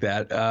something like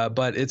that.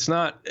 But it's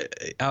not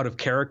out of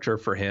character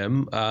for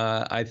him.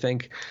 I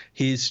think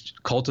he's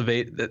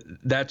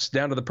that's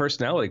down to the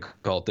personality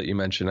cult that you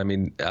mentioned. I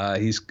mean,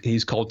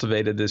 he's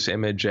cultivated this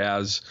image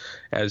as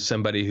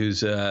somebody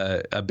who's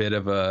a bit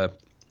of a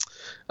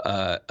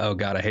oh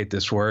God, I hate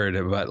this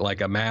word, but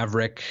like a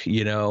maverick,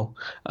 he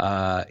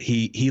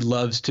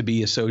loves to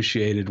be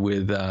associated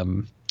with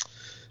the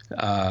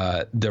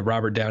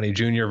Robert Downey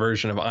Jr.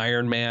 version of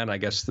Iron Man. I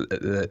guess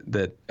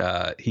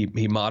that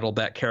he modeled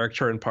that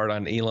character in part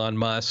on Elon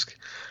Musk,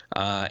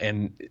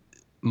 and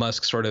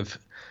Musk sort of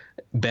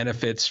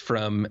benefits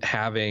from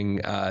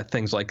having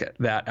things like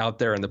that out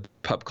there in the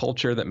pop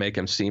culture that make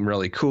him seem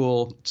really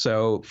cool.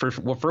 So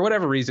for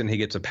whatever reason, he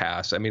gets a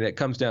pass. I mean, it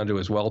comes down to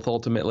his wealth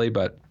ultimately,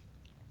 but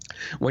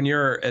when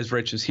you're as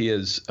rich as he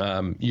is,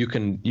 you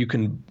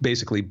can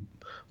basically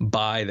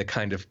buy the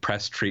kind of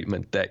press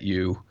treatment that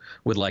you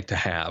would like to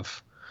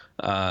have.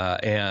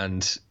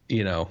 And,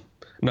 I'm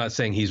not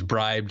saying he's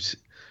bribed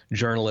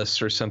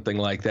journalists or something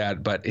like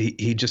that, but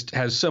he just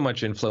has so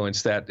much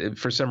influence that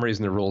for some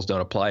reason the rules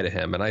don't apply to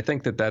him. And I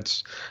think that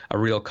that's a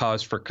real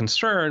cause for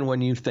concern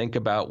when you think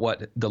about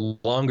what the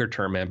longer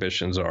term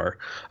ambitions are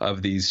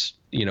of these,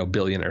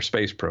 billionaire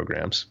space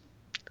programs.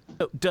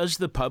 Does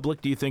the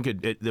public, do you think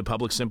the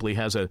public simply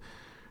has a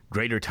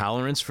greater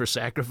tolerance for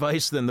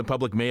sacrifice than the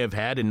public may have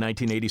had in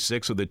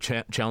 1986 with the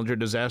Challenger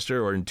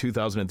disaster or in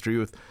 2003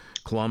 with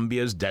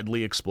Columbia's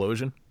deadly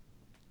explosion?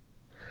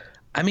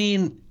 I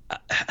mean,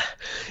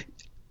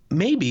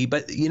 maybe,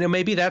 but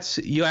maybe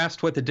you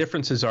asked what the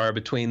differences are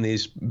between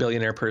these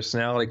billionaire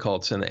personality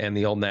cults and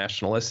the old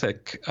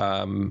nationalistic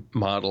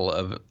model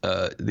of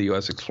the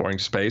U.S. exploring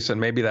space,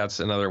 and maybe that's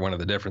another one of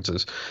the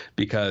differences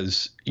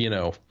because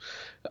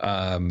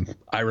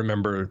I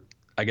remember,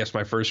 I guess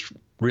my first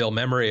real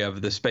memory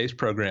of the space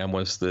program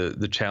was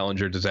the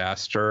Challenger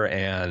disaster,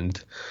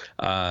 and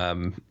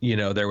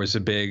there was a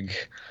big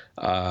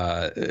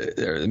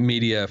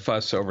media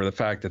fuss over the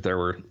fact that there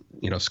were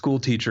school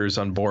teachers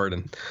on board,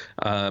 and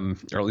or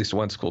at least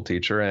one school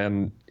teacher,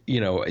 and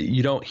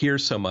you don't hear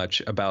so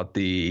much about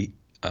the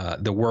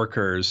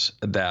workers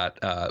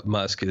that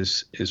Musk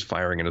is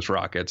firing in his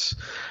rockets.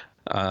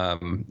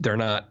 They're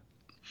not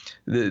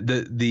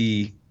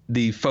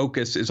the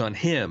focus is on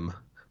him,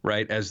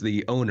 right, as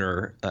the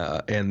owner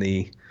and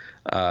the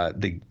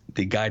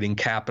guiding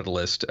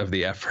capitalist of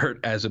the effort,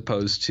 as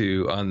opposed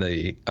to on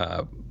the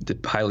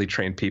highly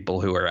trained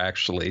people who are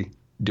actually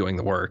doing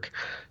the work.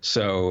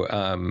 So,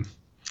 I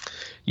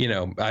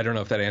don't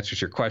know if that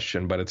answers your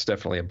question, but it's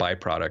definitely a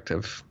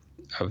byproduct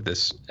of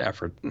this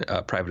effort,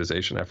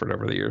 privatization effort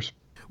over the years.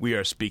 We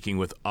are speaking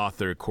with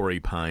author Corey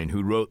Pine,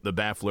 who wrote the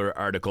Baffler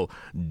article,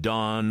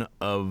 Dawn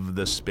of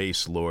the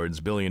Space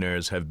Lords.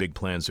 Billionaires have big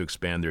plans to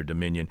expand their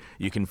dominion.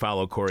 You can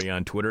follow Corey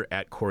on Twitter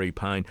at Corey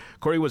Pine.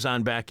 Corey was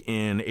on back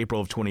in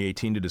April of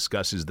 2018 to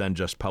discuss his then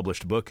just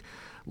published book,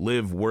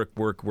 Live, Work,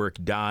 Work, Work,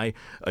 Die,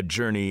 A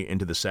Journey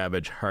into the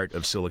Savage Heart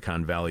of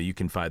Silicon Valley. You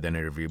can find that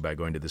interview by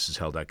going to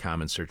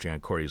thisishell.com and searching on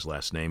Corey's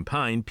last name,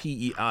 Pine,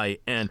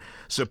 P-E-I-N.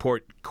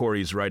 Support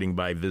Corey's writing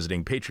by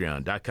visiting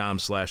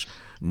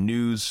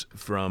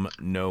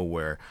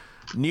patreon.com/newsfromnowhere.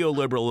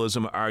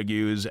 Neoliberalism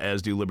argues,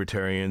 as do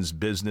libertarians,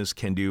 business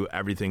can do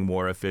everything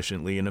more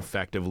efficiently and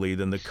effectively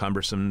than the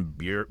cumbersome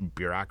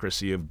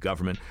bureaucracy of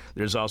government.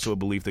 There's also a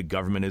belief that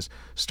government is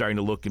starting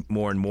to look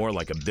more and more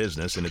like a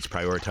business in its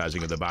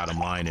prioritizing of the bottom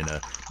line and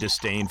a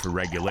disdain for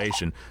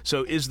regulation.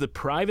 So is the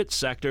private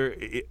sector,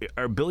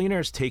 are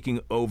billionaires taking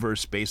over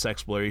space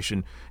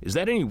exploration, is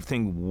that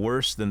anything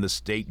worse than the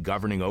state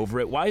governing over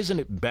it? Why isn't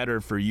it better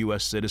for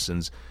U.S.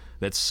 citizens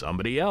that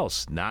somebody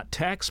else, not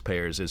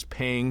taxpayers, is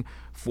paying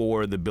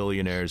for the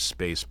billionaires'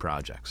 space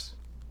projects?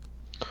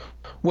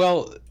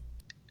 Well,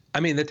 I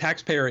mean, the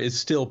taxpayer is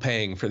still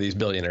paying for these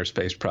billionaire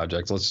space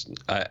projects.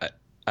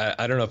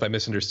 I don't know if I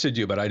misunderstood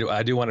you, but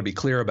I do want to be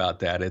clear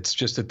about that. It's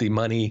just that the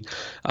money,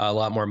 a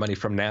lot more money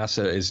from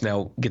NASA, is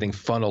now getting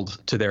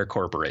funneled to their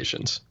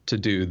corporations to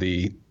do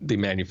the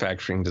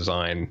manufacturing,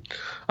 design,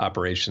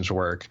 operations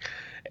work.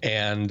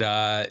 And,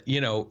 I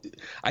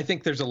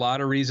think there's a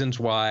lot of reasons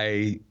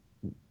why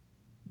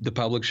the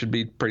public should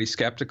be pretty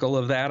skeptical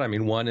of that. I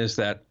mean, one is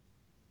that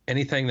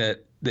anything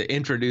that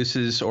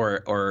introduces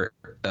or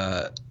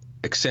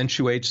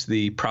accentuates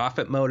the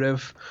profit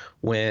motive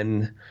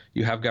when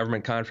you have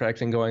government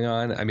contracting going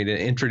on, I mean,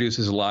 it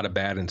introduces a lot of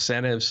bad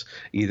incentives,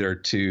 either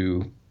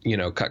to,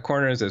 cut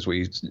corners, as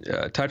we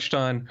touched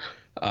on,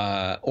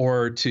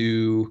 or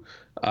to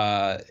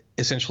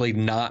essentially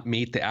not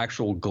meet the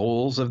actual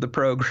goals of the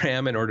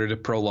program in order to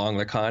prolong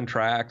the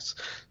contracts.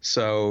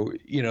 So,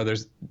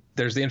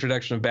 there's the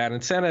introduction of bad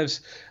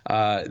incentives.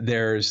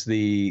 There's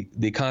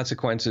the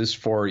consequences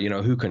for,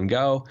 who can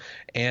go.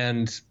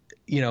 And,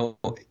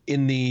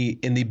 in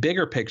the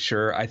bigger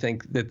picture, I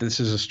think that this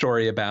is a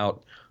story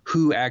about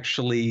who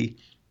actually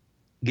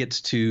gets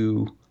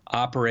to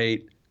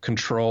operate,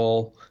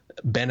 control,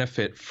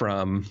 benefit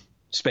from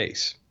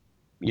space.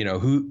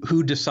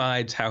 Who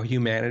decides how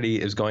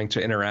humanity is going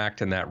to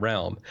interact in that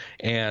realm?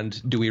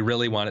 And do we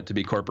really want it to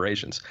be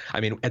corporations? I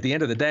mean, at the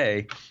end of the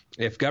day,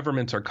 if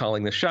governments are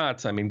calling the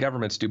shots, I mean,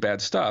 governments do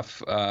bad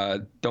stuff.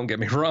 Don't get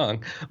me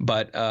wrong.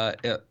 But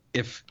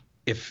if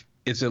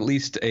it's at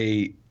least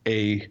a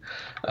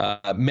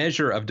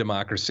measure of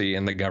democracy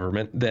in the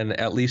government, then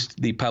at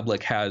least the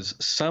public has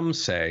some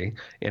say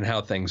in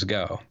how things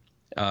go.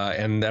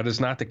 And that is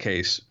not the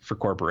case for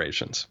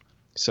corporations.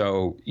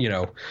 So,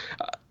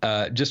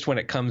 just when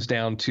it comes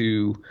down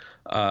to,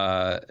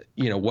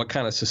 what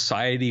kind of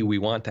society we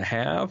want to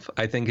have,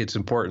 I think it's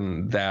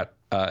important that,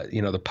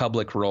 the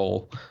public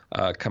role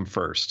come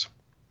first.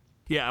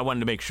 Yeah, I wanted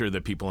to make sure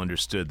that people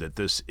understood that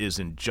this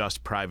isn't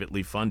just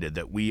privately funded,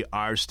 that we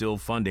are still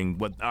funding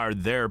what are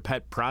their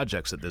pet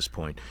projects at this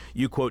point.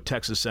 You quote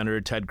Texas Senator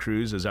Ted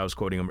Cruz, as I was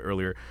quoting him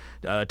earlier,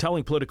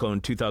 telling Politico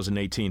in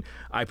 2018,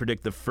 "I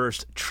predict the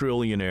first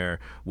trillionaire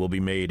will be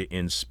made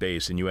in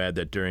space." And you add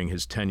that during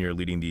his tenure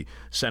leading the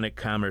Senate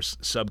Commerce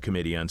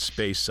Subcommittee on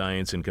Space,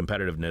 Science, and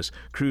Competitiveness,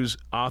 Cruz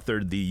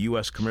authored the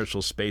U.S.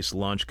 Commercial Space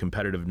Launch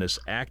Competitiveness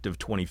Act of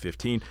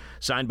 2015,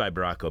 signed by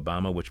Barack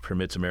Obama, which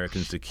permits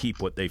Americans to keep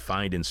what they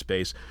find in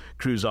space.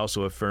 Cruz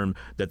also affirmed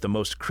that the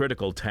most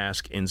critical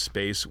task in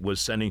space was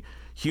sending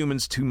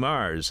humans to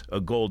Mars, a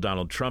goal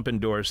Donald Trump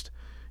endorsed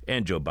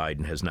and Joe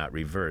Biden has not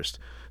reversed.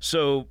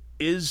 So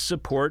is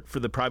support for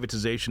the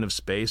privatization of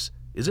space,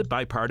 is it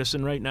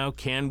bipartisan right now?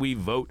 Can we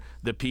vote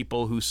the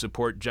people who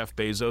support Jeff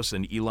Bezos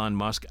and Elon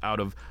Musk out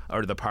of,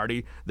 or the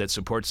party that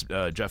supports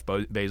Jeff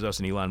Bezos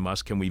and Elon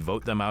Musk, can we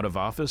vote them out of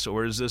office,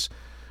 or is this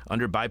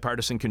under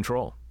bipartisan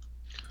control?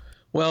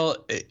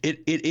 Well, it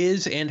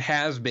is and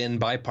has been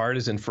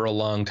bipartisan for a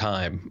long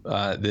time,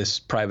 this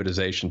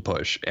privatization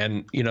push.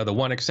 And, the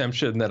one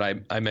exemption that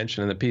I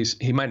mentioned in the piece,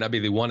 he might not be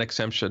the one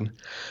exception,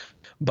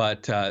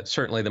 but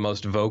certainly the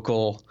most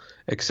vocal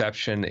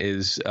exception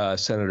is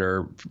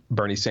Senator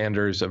Bernie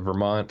Sanders of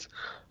Vermont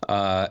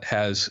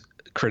has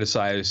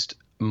criticized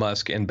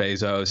Musk and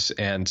Bezos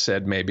and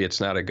said maybe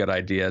it's not a good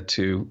idea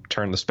to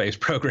turn the space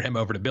program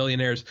over to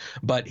billionaires,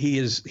 but he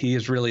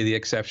is really the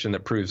exception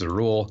that proves the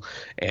rule.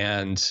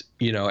 And,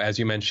 as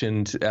you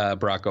mentioned,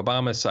 Barack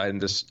Obama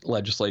signed this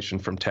legislation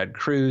from Ted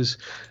Cruz.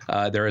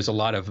 There is a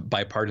lot of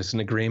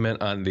bipartisan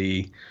agreement on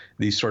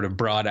these sort of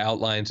broad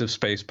outlines of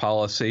space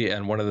policy.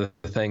 And one of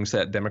the things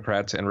that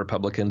Democrats and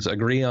Republicans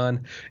agree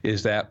on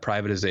is that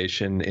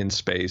privatization in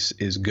space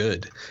is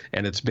good.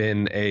 And it's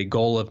been a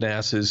goal of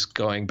NASA's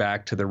going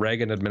back to the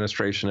Reagan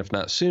administration, if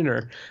not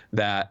sooner,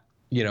 that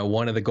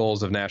one of the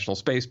goals of national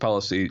space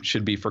policy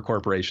should be for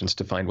corporations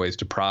to find ways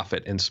to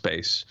profit in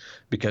space,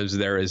 because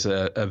there is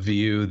a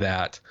view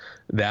that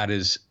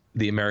is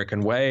the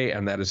American way,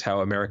 and that is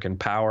how American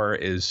power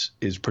is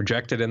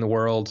projected in the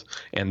world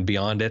and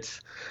beyond it.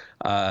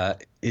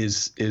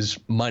 Is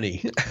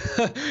money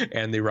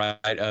and the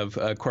right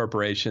of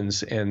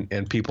corporations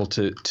and people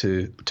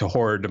to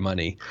hoard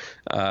money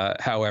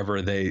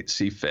however they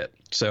see fit.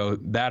 So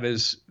that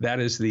is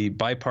the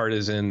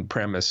bipartisan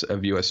premise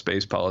of U.S.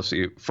 space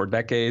policy for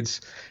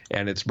decades,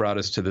 and it's brought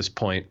us to this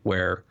point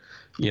where,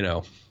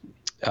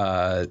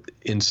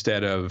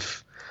 instead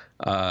of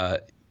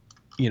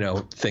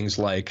things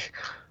like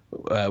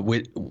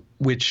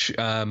which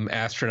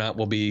astronaut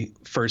will be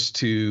first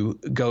to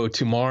go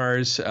to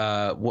Mars,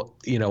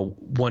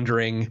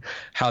 wondering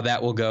how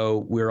that will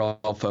go. We're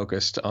all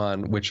focused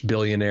on which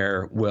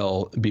billionaire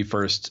will be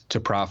first to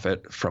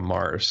profit from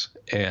Mars.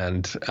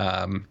 And,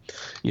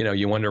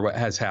 you wonder what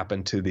has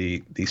happened to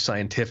the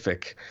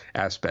scientific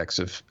aspects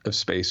of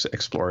space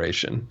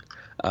exploration.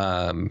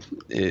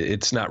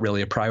 It's not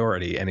really a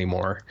priority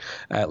anymore,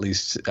 at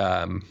least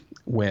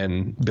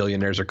when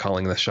billionaires are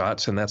calling the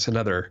shots, and that's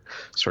another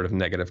sort of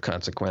negative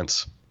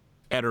consequence.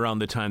 At around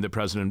the time that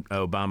President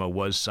Obama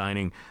was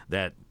signing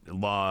that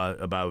law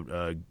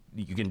about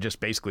you can just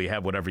basically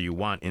have whatever you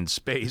want in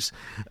space,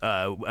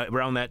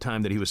 around that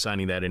time that he was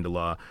signing that into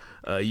law,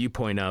 you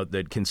point out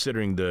that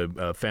considering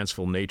the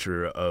fanciful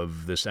nature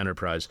of this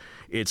enterprise,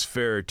 it's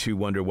fair to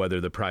wonder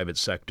whether the private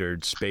sector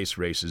space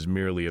race is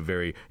merely a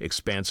very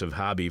expansive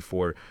hobby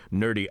for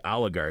nerdy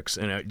oligarchs.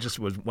 And I just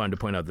wanted to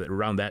point out that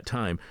around that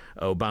time,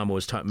 Obama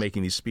was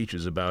making these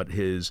speeches about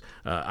his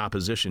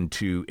opposition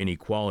to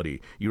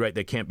inequality. You write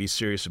they can't be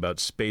serious about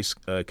space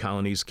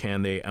colonies,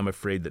 can they? I'm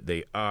afraid that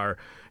they are,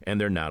 and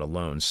they're not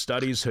alone.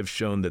 Studies have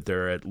shown that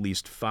there are at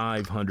least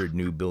 500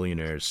 new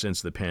billionaires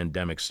since the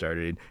pandemic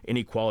started.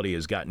 Inequality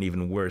has gotten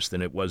even worse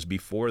than it was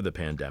before the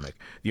pandemic.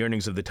 The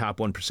earnings of the top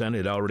 1%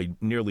 had already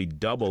nearly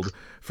doubled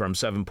from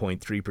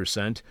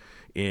 7.3%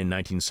 in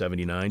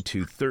 1979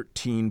 to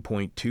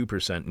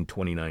 13.2% in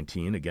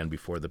 2019, again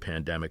before the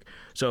pandemic.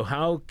 So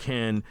how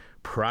can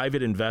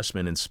private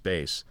investment in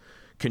space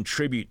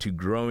contribute to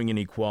growing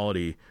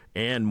inequality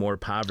and more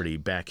poverty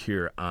back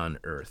here on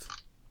Earth?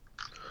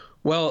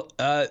 Well,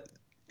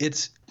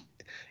 it's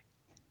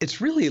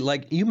really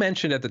like you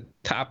mentioned at the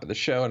top of the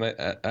show, and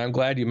I'm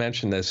glad you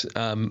mentioned this.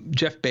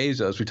 Jeff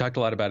Bezos, we talked a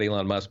lot about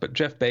Elon Musk, but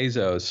Jeff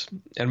Bezos,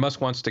 and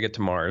Musk wants to get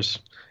to Mars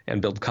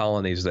and build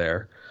colonies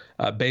there.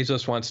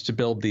 Bezos wants to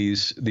build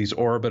these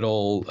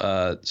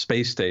orbital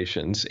space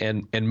stations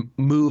and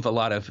move a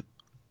lot of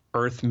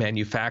Earth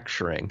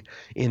manufacturing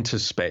into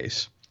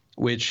space,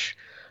 which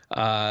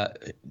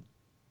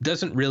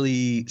doesn't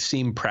really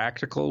seem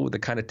practical with the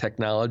kind of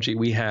technology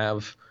we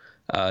have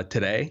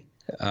today.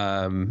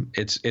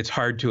 It's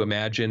hard to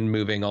imagine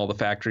moving all the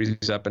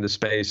factories up into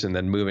space and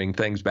then moving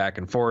things back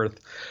and forth.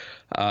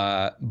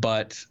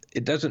 But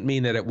it doesn't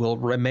mean that it will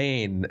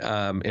remain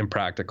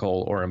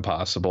impractical or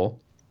impossible.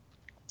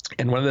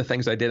 And one of the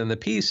things I did in the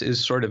piece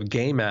is sort of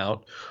game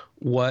out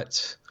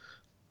what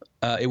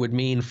it would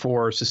mean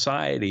for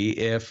society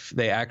if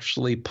they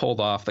actually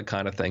pulled off the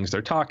kind of things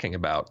they're talking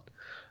about,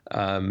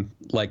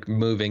 like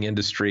moving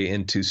industry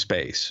into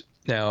space.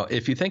 Now,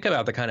 if you think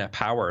about the kind of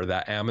power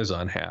that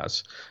Amazon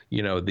has,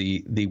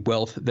 the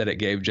wealth that it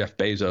gave Jeff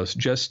Bezos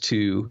just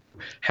to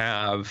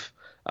have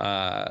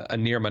a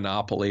near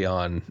monopoly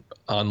on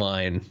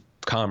online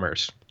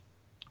commerce,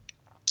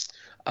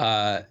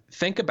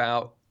 think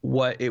about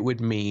what it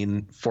would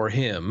mean for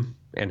him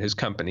and his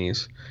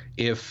companies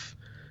if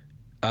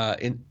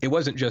it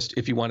wasn't just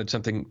if you wanted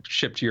something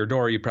shipped to your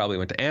door, you probably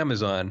went to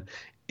Amazon.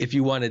 If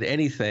you wanted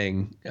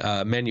anything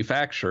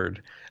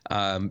manufactured,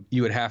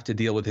 you would have to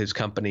deal with his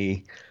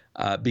company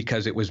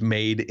because it was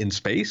made in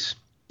space.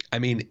 I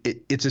mean,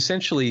 it's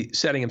essentially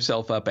setting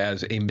himself up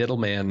as a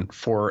middleman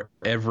for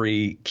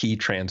every key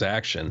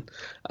transaction.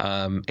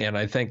 And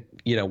I think,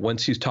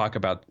 once you talk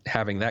about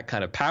having that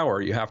kind of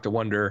power, you have to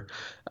wonder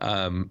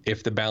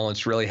if the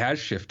balance really has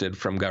shifted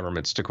from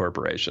governments to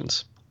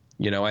corporations.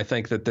 I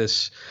think that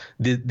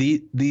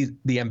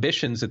the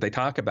ambitions that they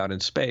talk about in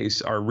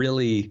space are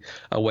really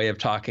a way of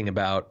talking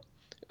about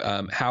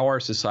how our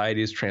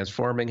society is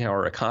transforming, how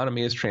our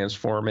economy is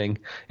transforming,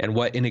 and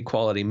what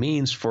inequality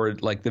means for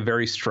like the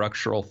very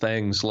structural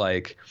things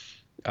like,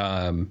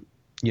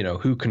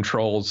 who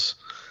controls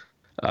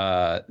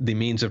the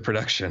means of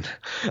production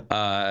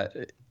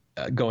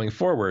going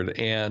forward,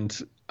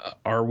 and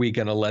are we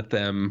going to let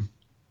them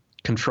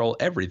control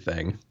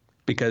everything?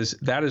 Because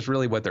that is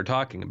really what they're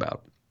talking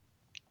about.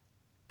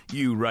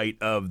 You write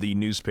of the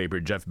newspaper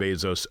Jeff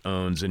Bezos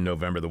owns in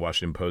November, the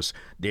Washington Post's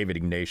David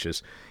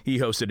Ignatius. He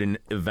hosted an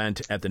event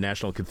at the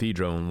National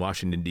Cathedral in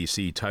Washington,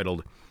 D.C.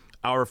 titled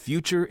Our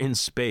Future in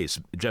Space.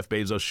 Jeff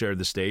Bezos shared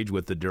the stage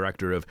with the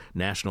Director of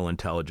National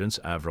Intelligence,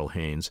 Avril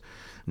Haines,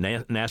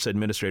 NASA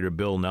Administrator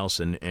Bill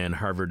Nelson, and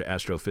Harvard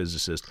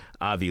astrophysicist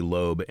Avi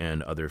Loeb,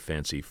 and other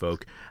fancy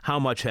folk. How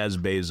much has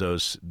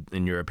Bezos,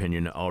 in your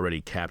opinion,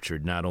 already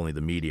captured not only the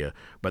media,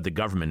 but the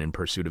government in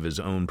pursuit of his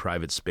own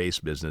private space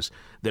business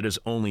that is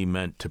only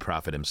meant to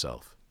profit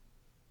himself?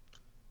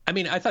 I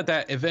mean, I thought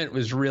that event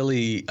was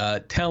really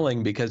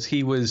telling because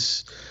he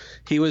was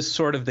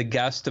sort of the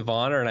guest of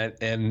honor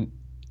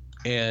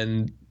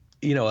and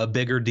a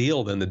bigger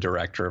deal than the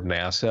director of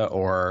NASA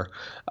or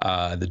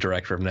the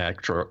director of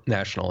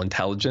national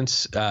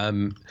intelligence.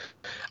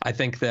 I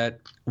think that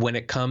when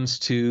it comes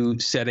to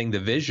setting the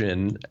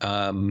vision,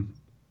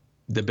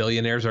 the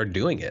billionaires are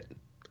doing it.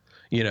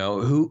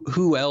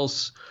 Who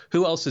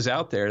else is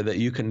out there that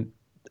you can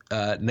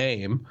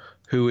name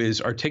who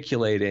is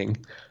articulating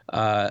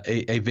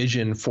a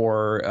vision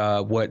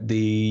for what the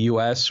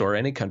U.S. or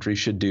any country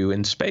should do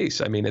in space.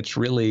 I mean, it's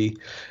really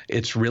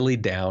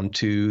down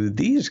to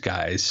these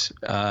guys,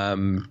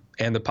 and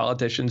the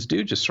politicians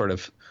do just sort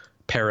of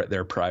parrot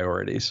their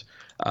priorities.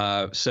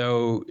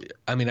 So,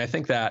 I mean, I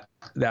think that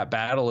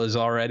battle has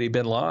already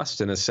been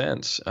lost in a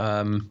sense.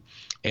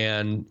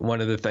 And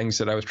one of the things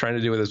that I was trying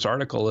to do with this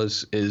article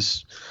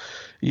is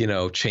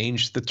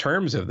change the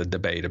terms of the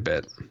debate a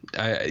bit.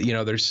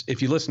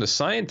 If you listen to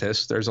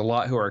scientists, there's a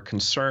lot who are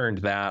concerned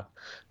that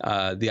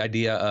the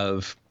idea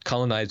of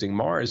colonizing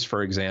Mars,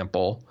 for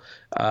example,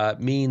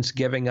 means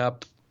giving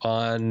up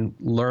on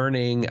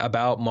learning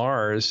about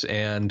Mars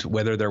and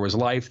whether there was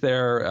life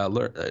there,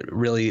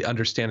 really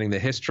understanding the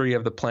history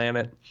of the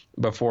planet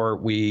before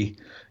we,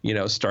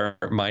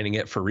 start mining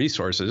it for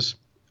resources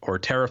or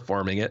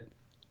terraforming it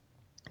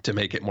to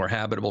make it more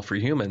habitable for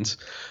humans.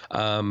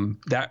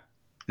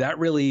 That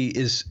really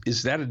is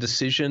that a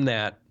decision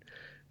that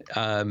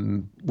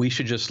we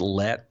should just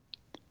let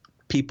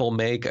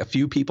a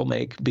few people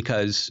make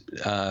because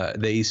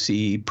they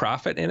see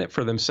profit in it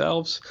for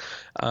themselves?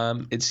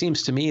 It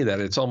seems to me that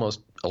it's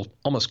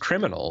almost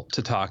criminal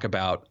to talk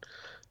about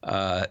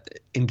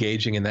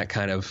engaging in that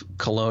kind of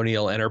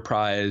colonial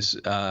enterprise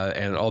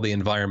and all the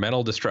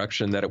environmental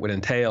destruction that it would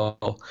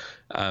entail,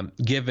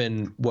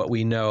 given what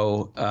we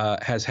know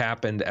has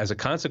happened as a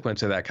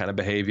consequence of that kind of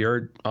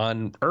behavior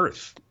on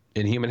Earth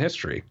in human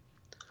history.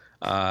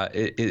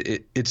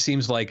 It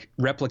seems like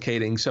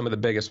replicating some of the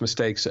biggest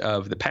mistakes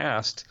of the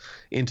past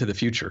into the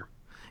future.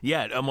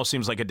 Yeah, it almost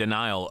seems like a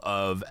denial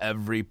of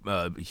every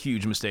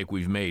huge mistake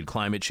we've made.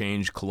 Climate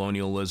change,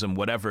 colonialism,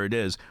 whatever it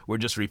is, we're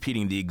just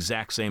repeating the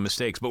exact same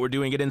mistakes, but we're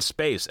doing it in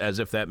space as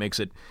if that makes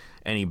it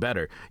any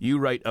better. You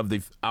write of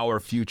the Our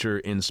Future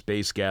in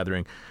Space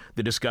gathering.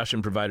 The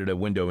discussion provided a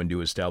window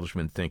into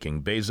establishment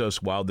thinking.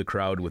 Bezos wowed the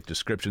crowd with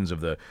descriptions of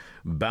the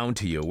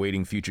bounty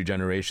awaiting future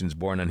generations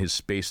born on his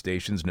space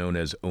stations known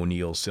as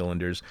O'Neill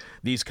cylinders.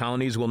 These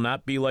colonies will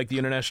not be like the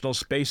International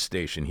Space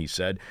Station, he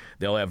said.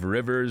 They'll have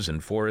rivers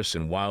and forests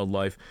and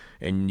wildlife.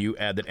 And you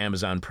add that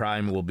Amazon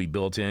Prime will be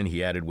built in,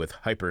 he added, with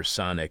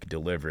hypersonic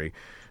delivery.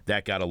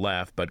 That got a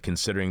laugh, but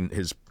considering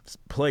his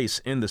place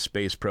in the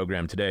space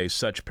program today,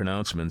 such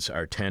pronouncements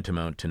are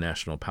tantamount to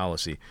national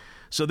policy.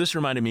 So this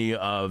reminded me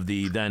of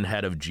the then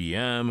head of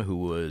GM, who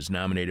was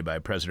nominated by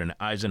President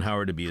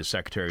Eisenhower to be his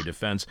Secretary of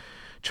Defense,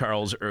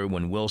 Charles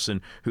Irwin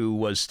Wilson, who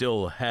was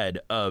still head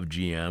of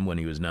GM when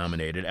he was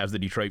nominated. As the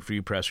Detroit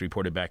Free Press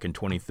reported back in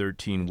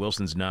 2013,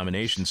 Wilson's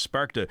nomination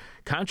sparked a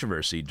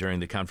controversy during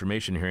the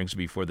confirmation hearings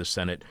before the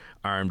Senate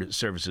Armed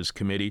Services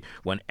Committee.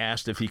 When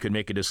asked if he could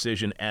make a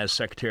decision as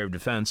Secretary of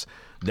Defense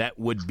that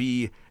would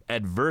be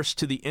adverse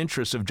to the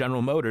interests of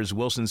General Motors,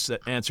 Wilson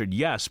answered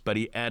yes, but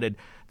he added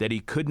that he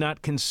could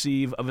not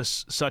conceive of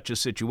such a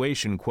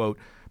situation, quote,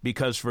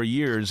 because for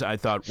years I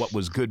thought what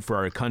was good for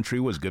our country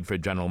was good for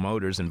General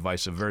Motors and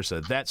vice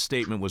versa. That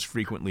statement was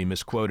frequently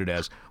misquoted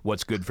as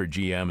what's good for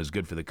GM is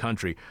good for the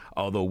country.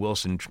 Although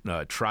Wilson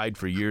tried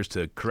for years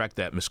to correct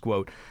that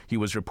misquote, he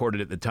was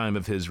reported at the time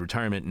of his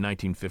retirement in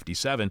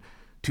 1957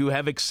 to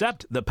have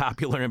accepted the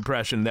popular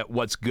impression that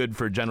what's good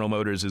for General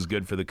Motors is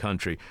good for the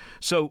country.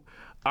 So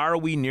are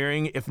we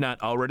nearing, if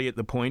not already at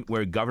the point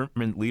where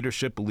government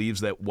leadership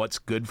believes that what's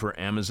good for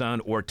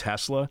Amazon or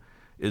Tesla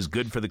is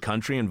good for the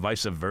country and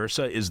vice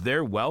versa? Is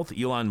their wealth,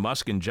 Elon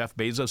Musk and Jeff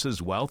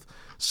Bezos' wealth,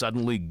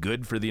 suddenly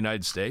good for the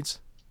United States?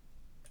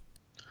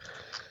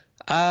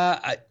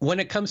 When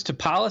it comes to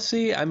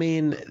policy, I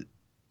mean,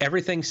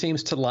 everything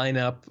seems to line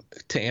up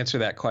to answer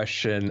that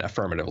question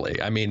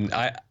affirmatively. I mean,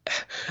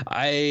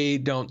 I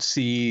don't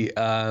see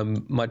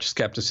much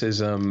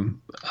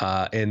skepticism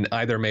in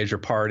either major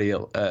party,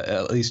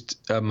 at least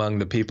among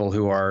the people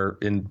who are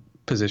in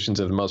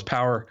positions of the most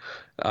power,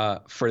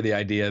 for the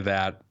idea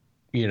that,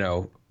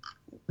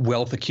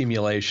 wealth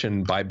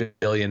accumulation by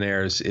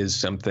billionaires is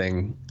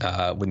something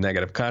with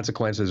negative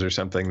consequences or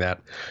something that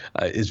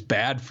is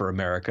bad for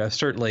America.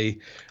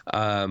 Certainly,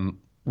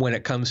 when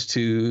it comes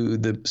to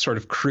the sort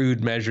of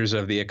crude measures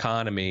of the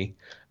economy,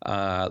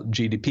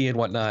 GDP and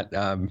whatnot,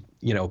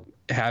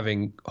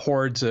 having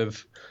hordes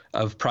of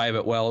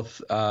private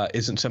wealth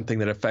isn't something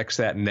that affects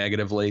that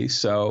negatively.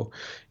 So,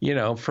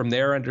 from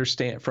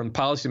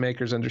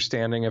policymakers'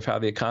 understanding of how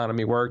the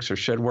economy works or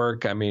should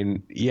work, I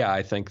mean, yeah,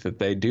 I think that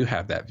they do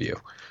have that view,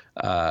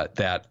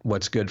 that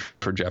what's good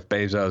for Jeff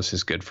Bezos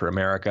is good for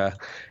America.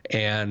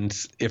 And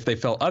if they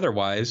felt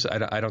otherwise,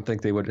 I don't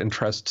think they would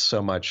entrust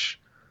so much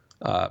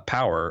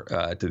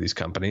power to these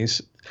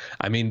companies.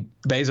 I mean,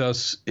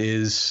 Bezos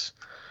is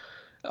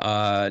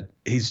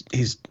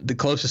he's the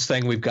closest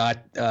thing we've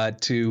got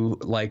to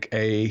like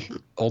a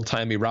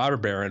old-timey robber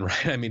baron,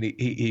 right? I mean,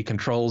 he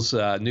controls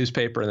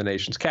newspaper in the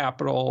nation's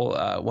capital,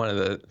 one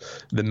of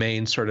the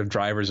main sort of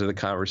drivers of the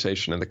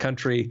conversation in the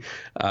country.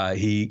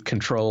 He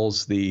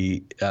controls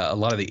a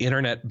lot of the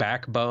internet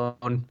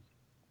backbone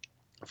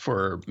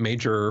for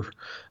major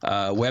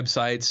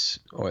websites,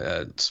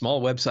 or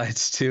small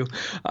websites too.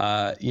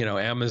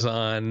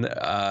 Amazon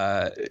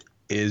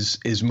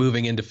is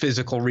moving into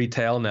physical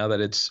retail now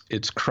that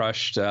it's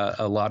crushed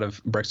a lot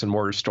of bricks and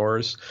mortar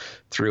stores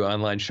through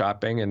online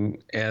shopping, and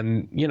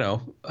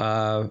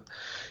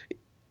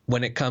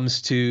when it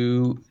comes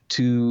to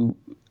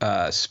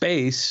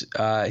space,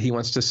 he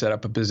wants to set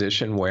up a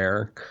position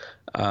where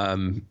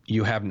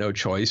you have no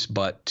choice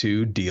but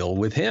to deal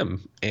with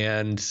him.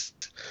 And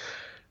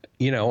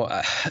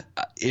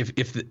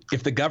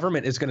if the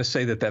government is going to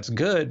say that that's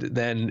good,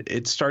 then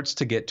it starts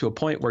to get to a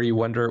point where you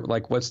wonder,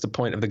 like, what's the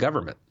point of the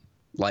government?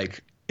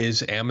 Like,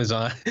 is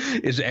Amazon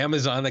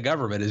the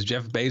government? Is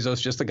Jeff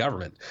Bezos just the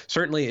government?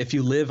 Certainly, if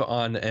you live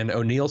on an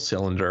O'Neill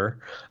cylinder,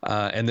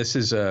 and this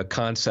is a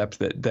concept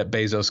that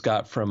Bezos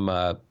got from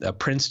a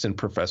Princeton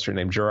professor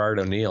named Gerard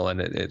O'Neill,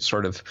 and it's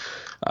sort of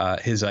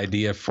his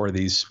idea for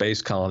these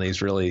space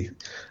colonies really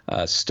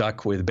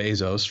stuck with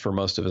Bezos for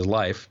most of his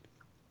life.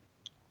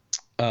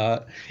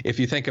 If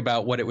you think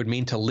about what it would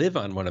mean to live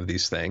on one of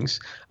these things,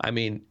 I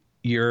mean,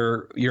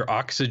 your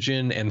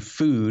oxygen and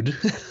food,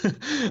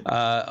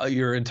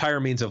 your entire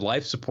means of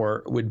life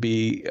support would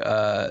be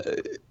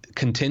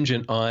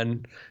contingent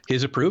on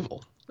his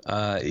approval.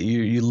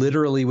 You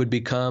literally would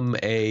become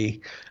a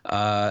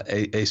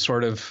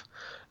sort of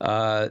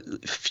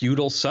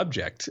feudal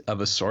subject of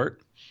a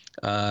sort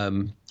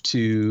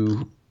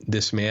to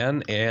this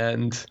man,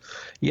 and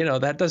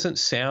that doesn't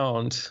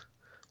sound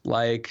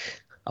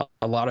like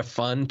a lot of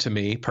fun to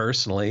me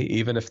personally,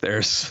 even if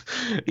there's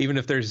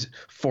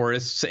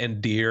forests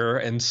and deer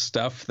and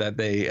stuff that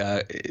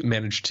they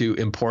manage to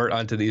import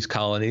onto these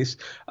colonies.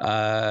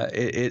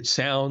 It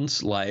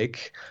sounds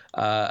like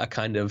a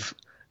kind of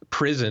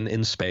prison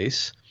in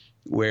space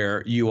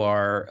where you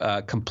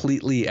are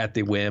completely at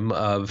the whim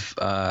of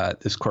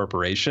this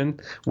corporation,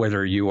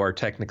 whether you are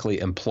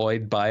technically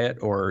employed by it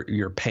or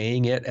you're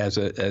paying it as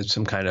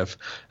some kind of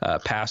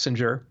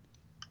passenger.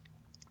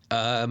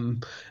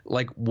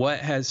 Like, what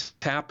has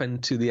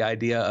happened to the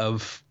idea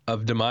of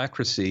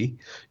democracy,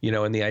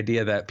 and the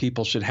idea that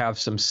people should have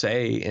some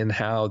say in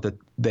how that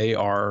they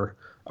are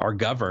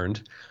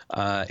governed,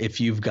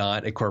 if you've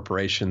got a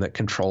corporation that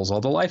controls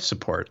all the life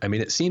support. I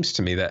mean, it seems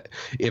to me that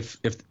if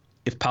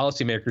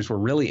policymakers were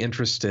really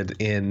interested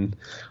in,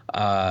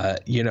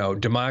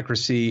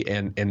 democracy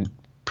and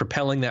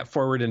propelling that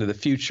forward into the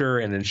future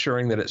and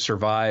ensuring that it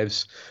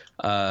survives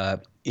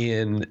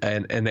in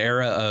an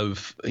era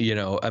of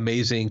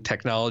amazing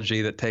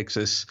technology that takes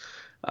us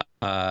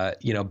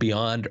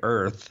beyond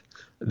Earth,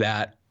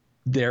 that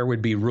there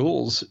would be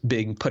rules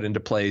being put into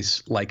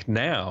place like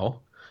now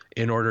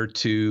in order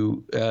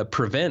to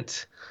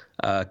prevent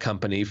a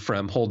company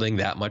from holding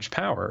that much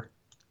power.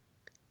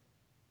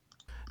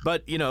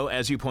 But,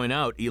 as you point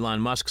out, Elon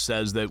Musk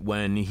says that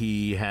when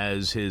he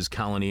has his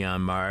colony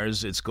on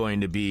Mars, it's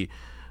going to be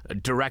a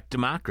direct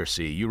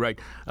democracy. You write,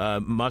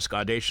 Musk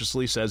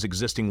audaciously says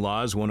existing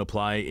laws won't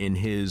apply in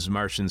his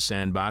Martian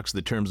sandbox.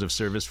 The terms of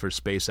service for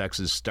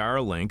SpaceX's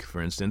Starlink,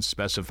 for instance,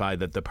 specify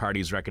that the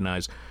parties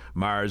recognize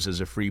Mars as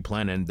a free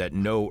planet and that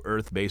no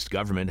Earth-based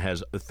government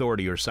has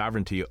authority or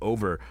sovereignty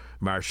over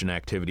Martian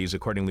activities.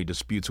 Accordingly,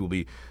 disputes will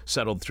be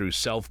settled through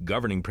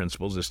self-governing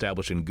principles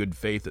established in good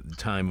faith at the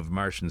time of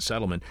Martian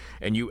settlement.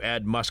 And you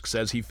add, Musk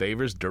says he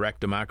favors direct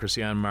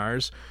democracy on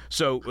Mars.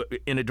 So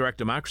in a direct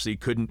democracy,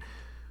 couldn't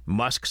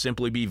Musk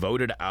simply be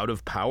voted out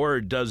of power,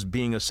 or does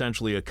being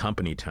essentially a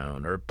company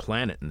town, or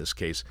planet in this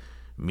case,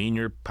 mean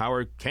your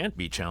power can't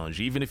be challenged,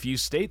 even if you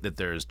state that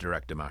there is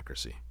direct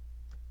democracy?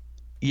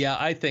 Yeah,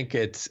 I think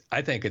it's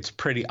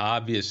pretty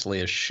obviously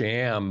a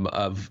sham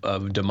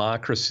of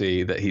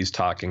democracy that he's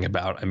talking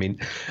about. I mean,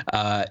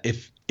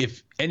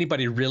 if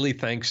anybody really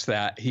thinks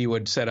that he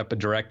would set up a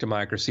direct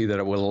democracy that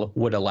it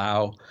would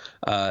allow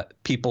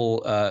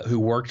people who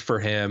worked for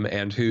him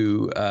and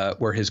who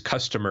were his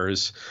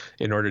customers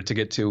in order to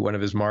get to one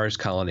of his Mars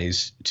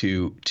colonies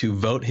to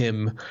vote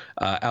him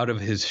out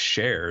of his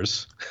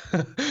shares,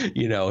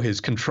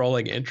 his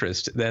controlling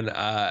interest, then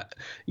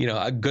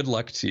good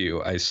luck to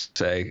you, I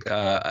say,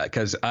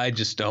 because I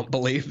just don't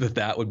believe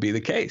that would be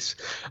the case.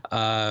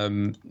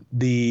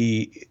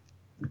 The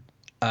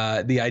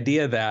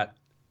idea that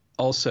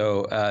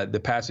also, the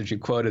passage you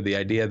quoted, the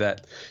idea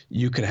that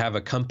you could have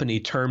a company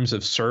terms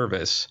of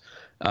service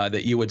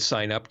that you would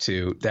sign up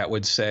to that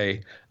would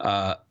say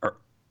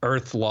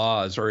Earth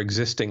laws or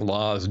existing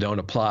laws don't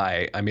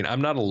apply. I mean, I'm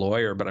not a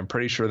lawyer, but I'm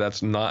pretty sure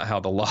that's not how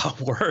the law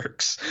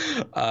works.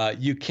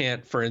 You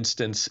can't, for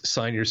instance,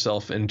 sign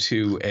yourself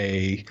into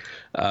a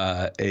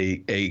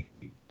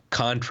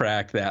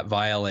contract that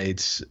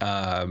violates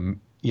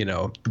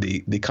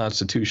the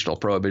constitutional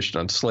prohibition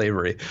on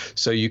slavery.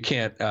 So you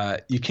can't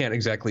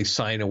exactly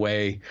sign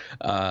away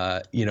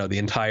the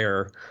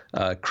entire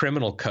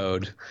criminal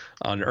code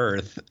on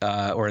Earth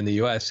or in the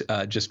U.S.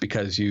 Just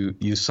because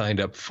you signed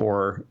up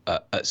for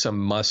some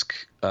Musk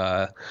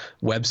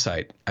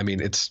website. I mean,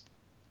 it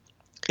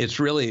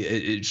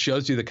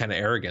shows you the kind of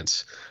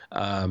arrogance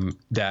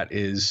that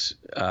is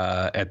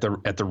at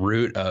the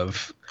root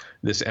of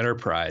this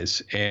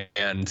enterprise.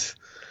 And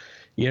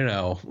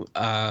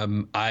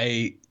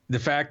the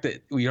fact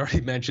that we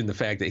already mentioned the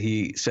fact that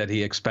he said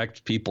he expects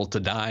people to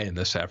die in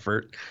this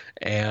effort,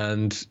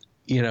 and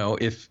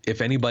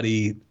if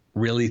anybody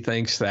really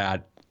thinks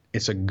that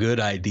it's a good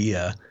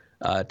idea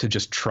to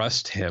just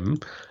trust him,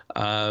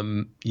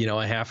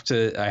 I have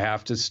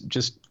to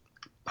just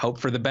hope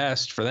for the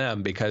best for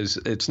them, because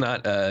it's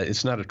not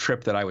a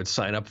trip that I would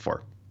sign up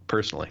for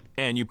personally.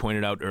 And you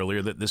pointed out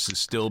earlier that this is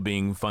still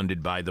being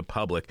funded by the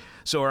public.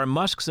 So are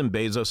Musk's and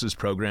Bezos's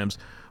programs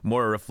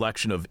more a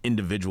reflection of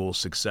individual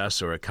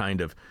success, or a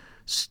kind of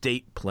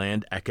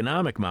state-planned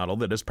economic model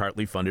that is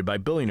partly funded by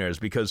billionaires?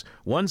 Because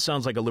one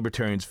sounds like a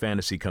libertarian's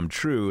fantasy come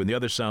true, and the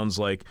other sounds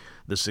like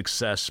the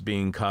success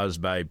being caused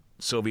by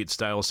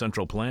Soviet-style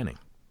central planning.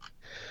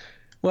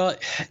 Well,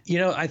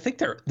 I think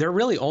they're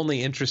really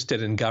only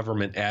interested in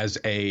government as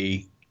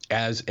a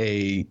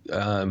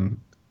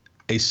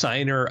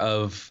signer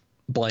of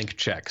blank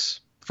checks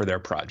for their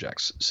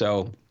projects.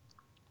 So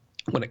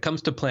when it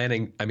comes to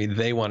planning, I mean,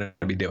 they want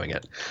to be doing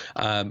it.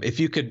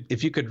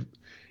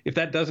 If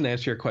that doesn't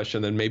answer your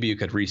question, then maybe you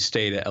could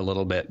restate it a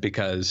little bit,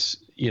 because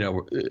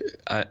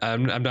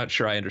I'm not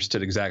sure I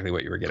understood exactly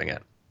what you were getting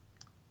at.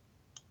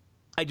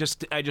 I just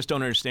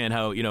don't understand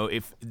how,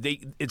 if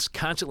it's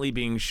constantly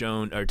being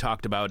shown or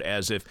talked about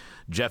as if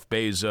Jeff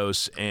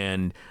Bezos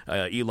and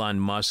Elon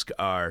Musk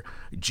are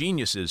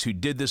geniuses who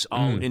did this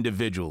all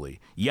individually.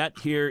 Yet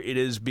here it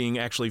is being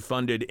actually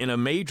funded in a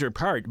major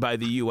part by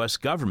the U.S.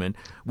 government,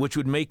 which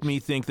would make me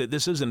think that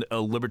this isn't a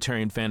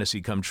libertarian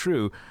fantasy come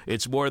true.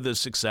 It's more the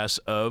success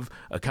of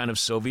a kind of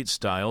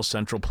Soviet-style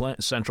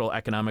central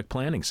economic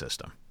planning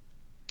system.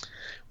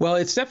 Well,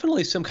 it's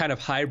definitely some kind of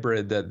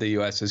hybrid that the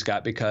U.S. has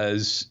got,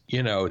 because,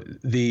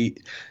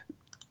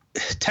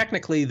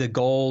 technically the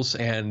goals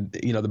and,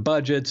 the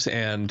budgets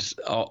and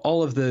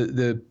all of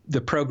the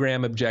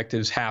program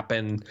objectives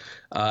happen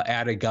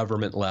at a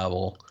government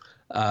level.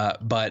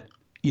 But,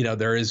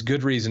 there is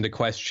good reason to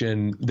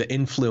question the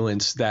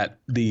influence that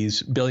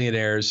these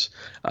billionaires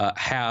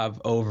have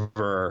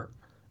over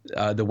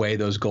the way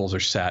those goals are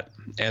set.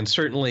 And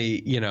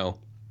certainly,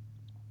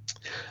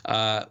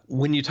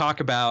 when you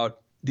talk about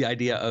the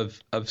idea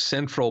of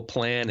central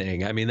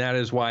planning, I mean, that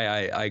is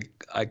why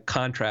I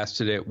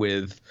contrasted it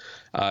with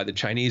the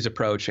Chinese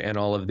approach and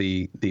all of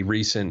the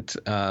recent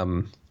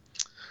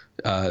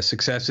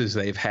successes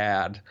they've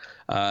had,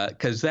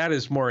 because that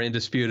is more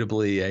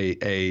indisputably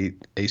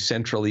a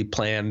centrally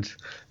planned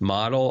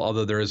model,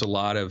 although there is a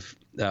lot of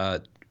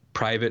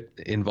private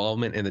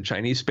involvement in the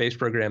Chinese space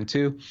program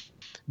too.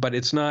 But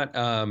it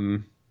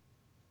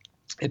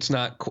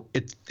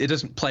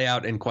doesn't play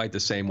out in quite the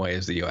same way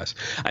as the U.S.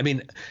 I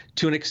mean,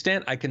 to an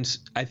extent, I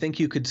think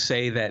you could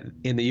say that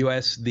in the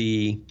U.S.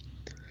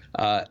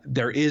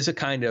 There is a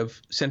kind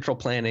of central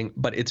planning,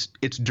 but it's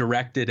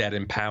directed at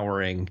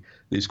empowering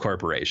these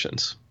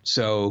corporations.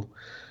 So,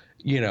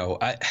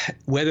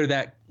 whether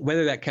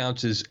that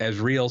counts as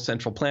real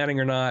central planning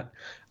or not,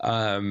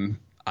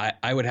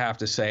 I would have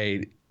to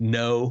say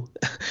no,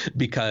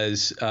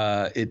 because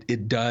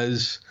it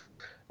does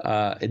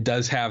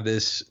have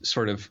this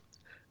sort of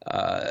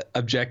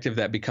objective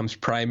that becomes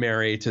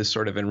primary to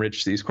sort of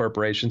enrich these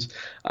corporations.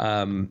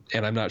 And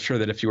I'm not sure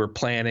that if you were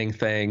planning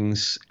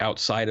things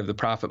outside of the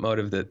profit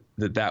motive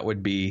that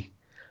would be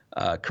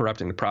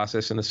corrupting the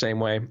process in the same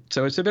way.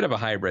 So it's a bit of a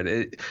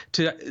hybrid.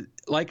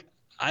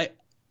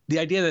 The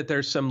idea that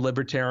there's some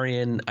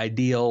libertarian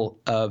ideal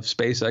of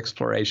space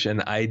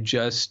exploration, I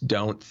just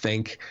don't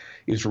think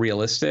is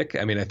realistic.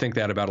 I mean, I think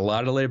that about a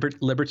lot of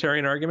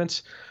libertarian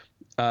arguments,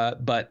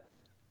 but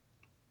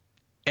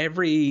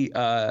every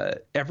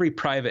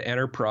private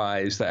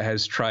enterprise that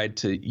has tried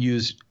to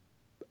use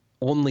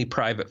only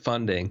private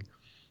funding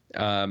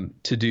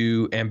to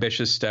do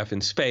ambitious stuff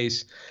in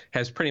space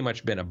has pretty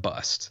much been a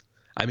bust.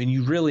 I mean,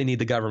 you really need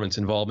the government's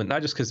involvement,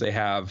 not just because they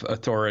have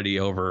authority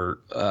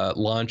over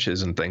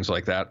launches and things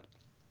like that,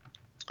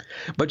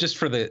 but just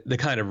for the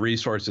kind of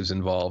resources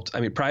involved. I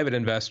mean, private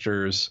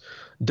investors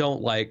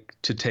don't like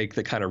to take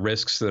the kind of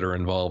risks that are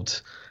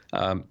involved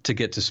to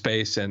get to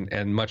space,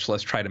 and much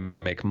less try to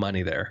make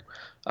money there.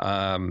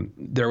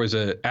 There was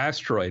an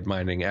asteroid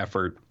mining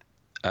effort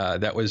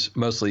that was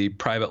mostly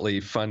privately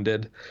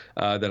funded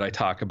that I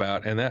talk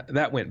about, and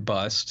that went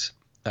bust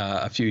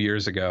a few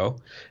years ago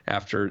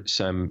after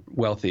some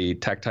wealthy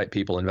tech-type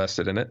people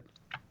invested in it,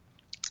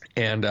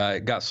 and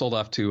it got sold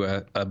off to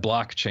a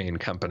blockchain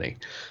company.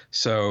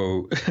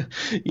 So,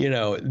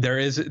 there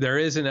is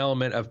an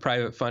element of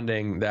private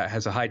funding that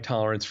has a high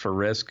tolerance for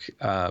risk,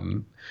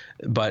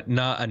 but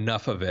not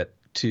enough of it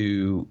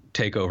to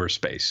take over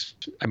space.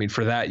 I mean,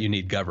 for that you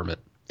need government,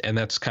 and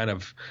that's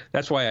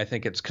why I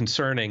think it's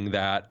concerning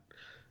that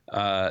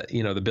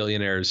the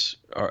billionaires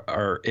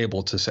are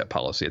able to set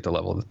policy at the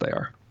level that they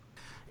are.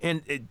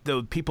 And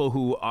the people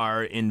who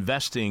are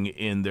investing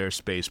in their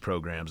space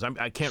programs,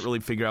 I can't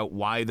really figure out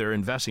why they're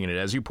investing in it.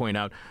 As you point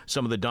out,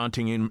 some of the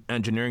daunting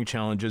engineering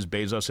challenges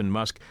Bezos and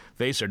Musk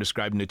face are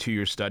described in a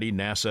 2-year study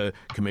NASA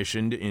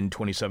commissioned in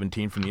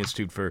 2017 from the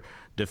Institute for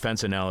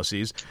defense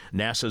analyses.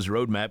 NASA's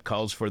roadmap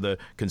calls for the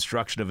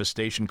construction of a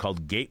station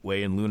called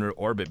Gateway in lunar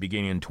orbit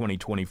beginning in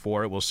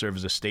 2024. It will serve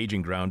as a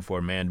staging ground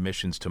for manned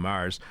missions to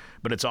Mars.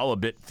 But it's all a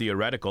bit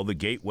theoretical. The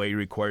Gateway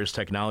requires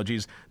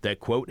technologies that,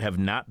 quote, have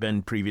not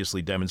been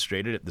previously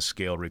demonstrated at the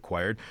scale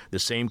required. The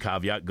same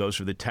caveat goes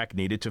for the tech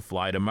needed to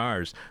fly to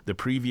Mars. The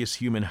previous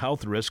human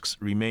health risks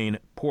remain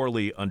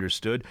poorly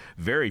understood.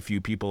 Very few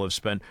people have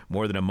spent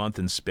more than a month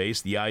in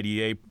space. The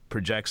IDA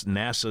projects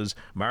NASA's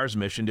Mars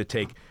mission to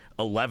take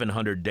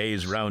 1,100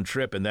 days round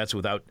trip, and that's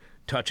without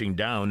touching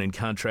down, in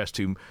contrast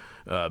to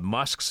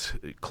Musk's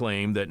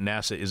claim that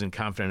NASA isn't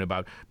confident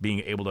about being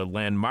able to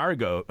land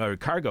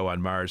cargo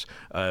on Mars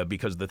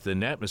because of the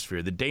thin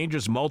atmosphere. The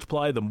dangers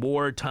multiply the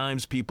more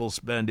times people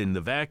spend in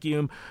the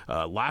vacuum,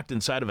 locked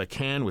inside of a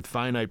can with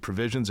finite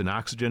provisions and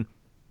oxygen.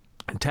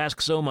 A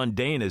task so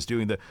mundane as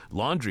doing the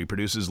laundry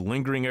produces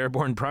lingering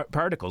airborne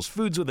particles.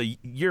 Foods with a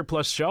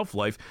year-plus shelf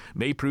life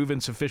may prove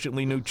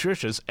insufficiently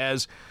nutritious,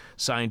 as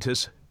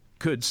scientists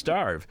could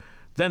starve.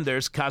 Then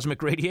there's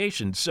cosmic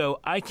radiation. So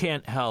I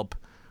can't help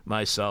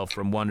myself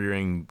from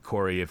wondering,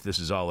 Corey, if this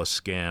is all a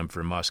scam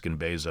for Musk and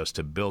Bezos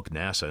to bilk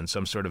NASA and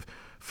some sort of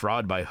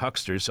fraud by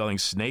hucksters selling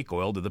snake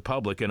oil to the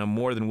public and a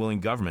more than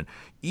willing government.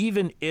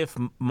 Even if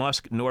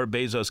Musk nor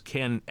Bezos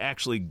can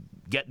actually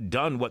get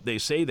done what they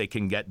say they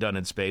can get done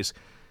in space,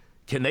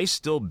 can they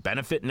still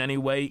benefit in any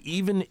way,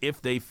 even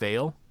if they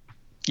fail?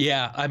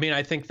 Yeah, I mean,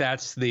 I think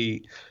that's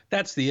the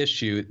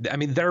issue. I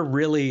mean, they're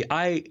really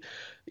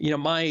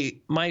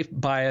my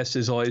bias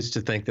is always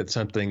to think that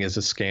something is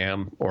a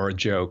scam or a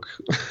joke,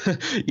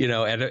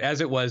 and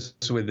as it was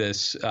with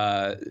this,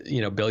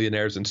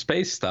 billionaires in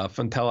space stuff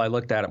until I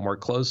looked at it more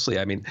closely.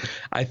 I mean,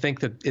 I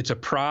think that it's a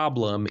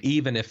problem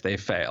even if they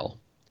fail,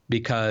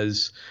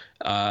 because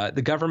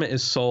the government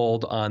is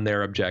sold on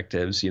their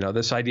objectives.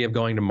 This idea of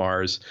going to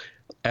Mars,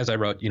 as I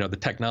wrote, the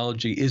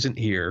technology isn't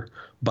here,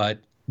 but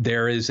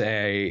there is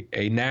a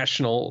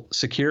national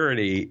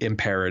security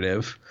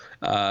imperative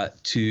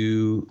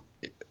to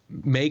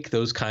make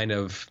those kind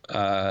of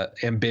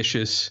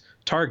ambitious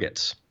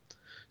targets.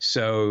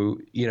 So,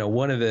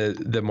 one of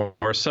the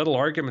more subtle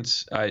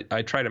arguments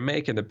I try to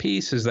make in the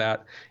piece is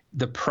that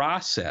the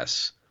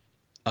process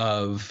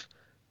of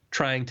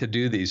trying to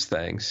do these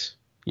things,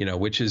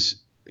 which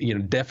is,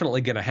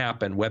 definitely going to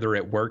happen whether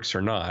it works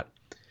or not,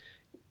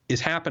 is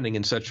happening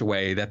in such a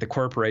way that the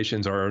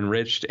corporations are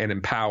enriched and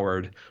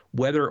empowered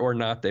whether or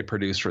not they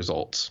produce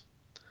results.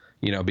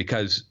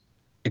 Because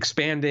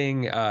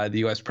expanding the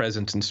U.S.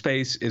 presence in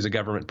space is a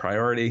government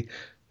priority,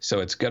 so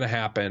it's going to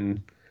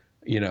happen,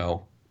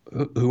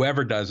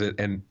 whoever does it,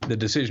 and the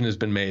decision has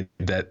been made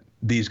that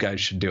these guys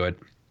should do it.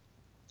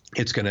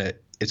 It's going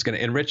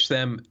to enrich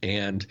them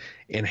and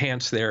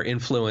enhance their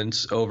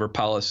influence over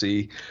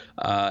policy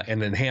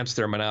and enhance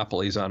their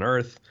monopolies on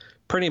Earth,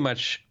 pretty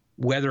much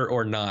whether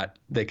or not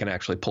they can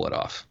actually pull it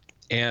off.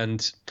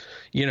 And,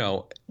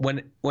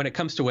 when it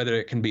comes to whether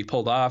it can be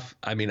pulled off,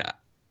 I mean,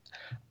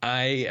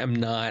 I am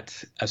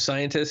not a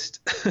scientist.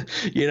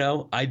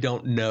 I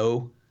don't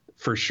know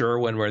for sure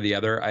one way or the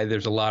other.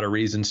 There's a lot of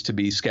reasons to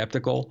be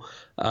skeptical,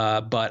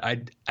 but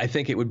I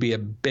think it would be a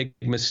big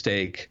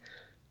mistake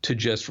to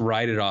just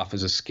write it off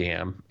as a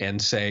scam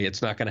and say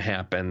it's not going to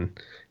happen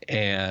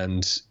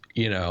and,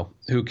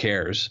 who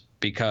cares?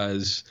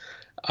 Because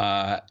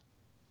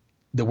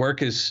the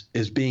work is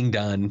being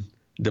done.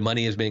 The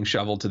money is being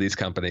shoveled to these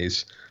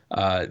companies.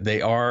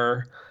 They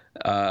are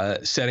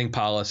setting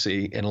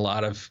policy in a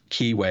lot of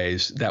key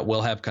ways that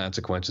will have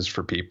consequences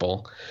for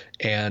people.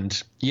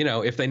 And,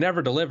 if they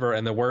never deliver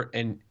and the work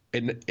and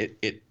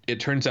it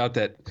turns out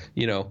that,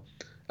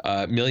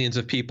 millions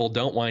of people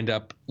don't wind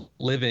up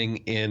living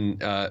in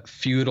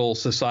feudal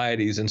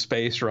societies in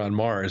space or on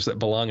Mars that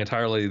belong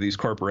entirely to these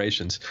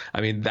corporations.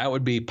 I mean, that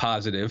would be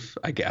positive,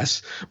 I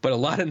guess, but a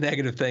lot of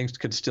negative things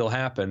could still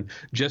happen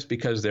just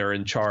because they're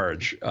in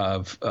charge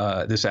of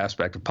this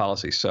aspect of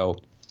policy. So,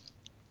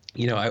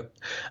 I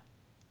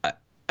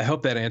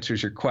hope that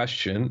answers your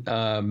question.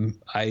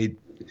 I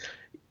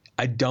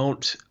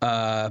don't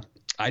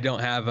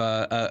have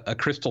a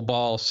crystal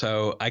ball,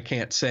 so I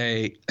can't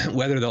say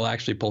whether they'll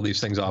actually pull these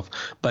things off.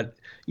 But,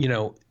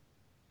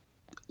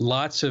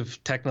 lots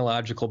of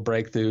technological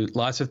breakthrough,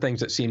 lots of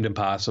things that seemed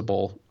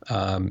impossible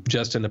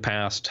just in the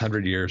past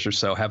 100 years or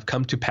so have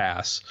come to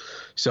pass.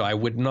 So I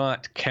would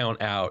not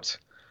count out,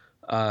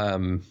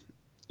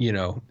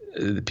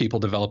 the people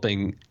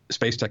developing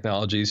space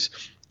technologies,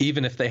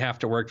 even if they have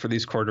to work for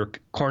these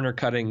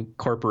corner-cutting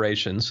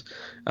corporations,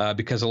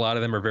 because a lot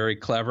of them are very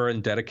clever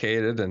and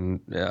dedicated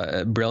and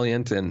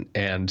brilliant,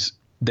 and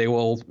they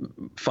will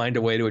find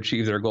a way to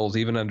achieve their goals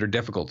even under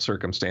difficult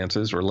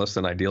circumstances or less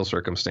than ideal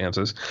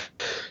circumstances.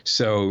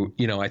 So,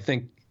 I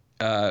think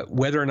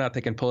whether or not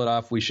they can pull it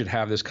off, we should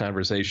have this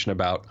conversation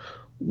about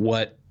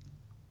what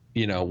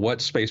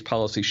space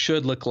policy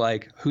should look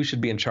like, who should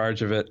be in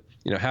charge of it,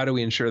 how do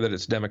we ensure that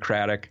it's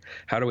democratic,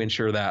 how do we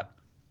ensure that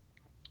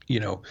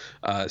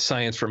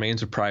science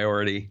remains a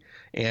priority,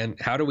 and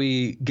how do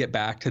we get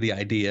back to the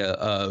idea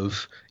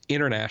of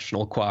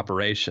international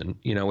cooperation,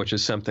 which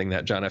is something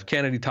that John F.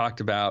 Kennedy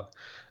talked about,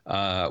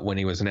 when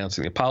he was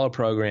announcing the Apollo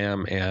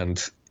program.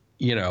 And,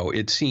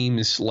 it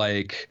seems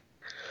like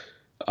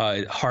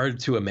hard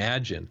to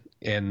imagine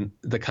in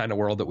the kind of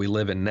world that we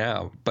live in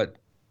now. But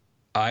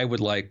I would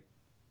like,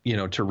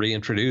 to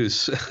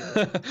reintroduce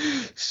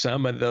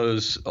some of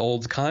those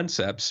old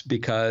concepts,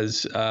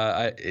 because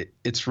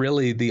it's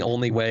really the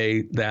only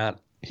way that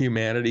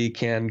humanity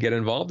can get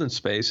involved in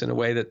space in a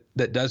way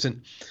that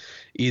doesn't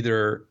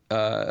either,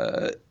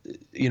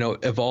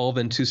 evolve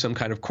into some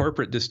kind of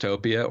corporate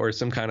dystopia or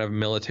some kind of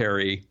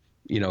military,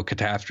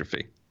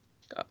 catastrophe.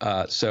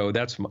 So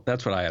that's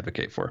what I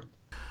advocate for.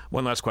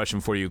 One last question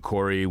for you,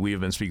 Corey. We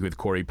have been speaking with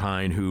Corey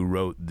Pine, who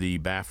wrote the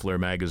Baffler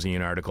magazine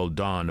article,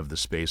 Dawn of the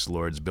Space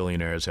Lords.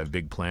 Billionaires have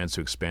big plans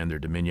to expand their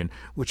dominion,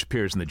 which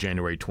appears in the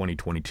January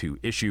 2022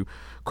 issue.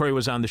 Corey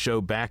was on the show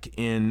back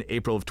in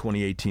April of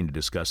 2018 to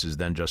discuss his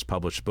then just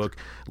published book,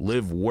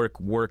 Live, Work,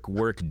 Work,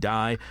 Work,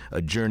 Die,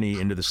 A Journey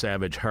into the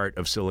Savage Heart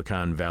of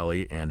Silicon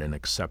Valley, and an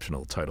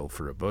exceptional title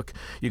for a book.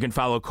 You can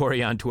follow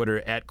Corey on Twitter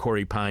at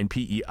Corey Pine,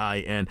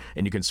 P-E-I-N,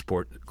 and you can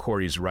support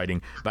Corey's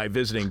writing by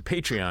visiting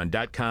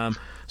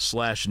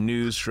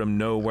patreon.com/news from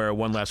nowhere.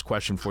 One last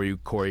question for you,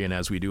 Corey, and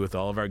as we do with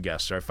all of our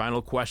guests, our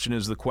final question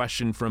is the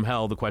question from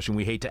hell, the question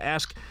we hate to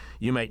ask.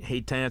 You might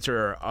hate to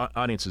answer, our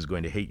audience is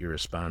going to hate your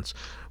response.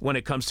 When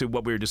it comes to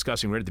what we were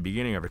discussing right at the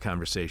beginning of our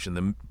conversation,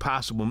 the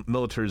possible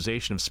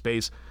militarization of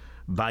space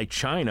by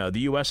China,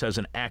 the U.S. has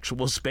an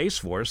actual space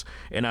force,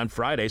 and on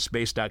Friday,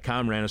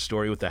 Space.com ran a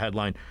story with the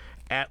headline,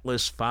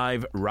 Atlas V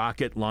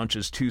rocket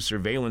launches 2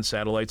 surveillance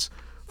satellites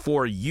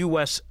for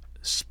U.S.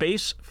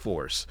 Space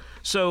Force.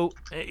 So,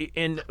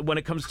 and when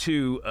it comes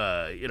to,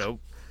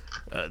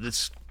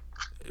 this,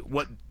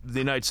 what the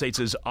United States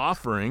is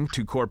offering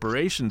to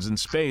corporations in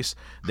space,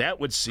 that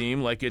would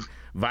seem like it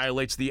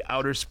violates the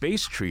Outer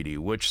Space Treaty,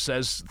 which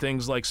says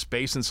things like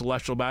space and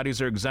celestial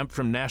bodies are exempt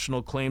from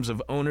national claims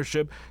of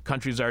ownership.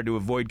 Countries are to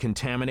avoid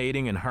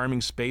contaminating and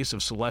harming space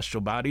of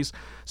celestial bodies.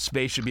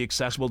 Space should be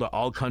accessible to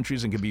all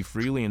countries and can be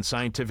freely and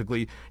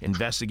scientifically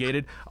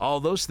investigated. All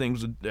those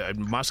things,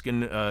 Musk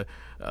and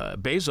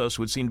Bezos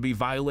would seem to be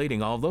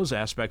violating all those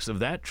aspects of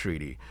that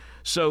treaty.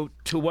 So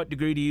to what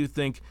degree do you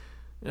think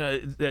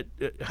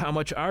how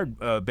much are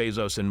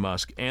Bezos and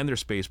Musk and their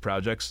space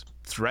projects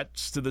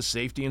threats to the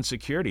safety and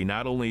security,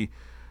 not only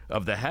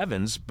of the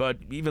heavens, but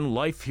even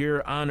life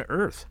here on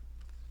Earth?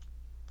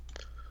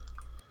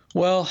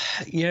 Well,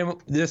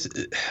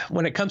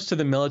 when it comes to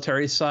the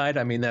military side,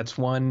 I mean, that's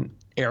one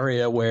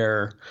area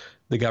where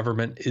the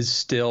government is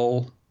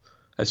still,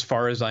 as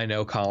far as I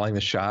know, calling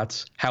the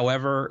shots.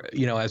 However,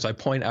 as I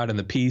point out in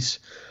the piece,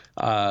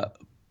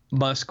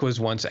 Musk was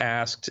once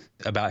asked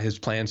about his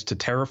plans to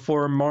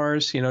terraform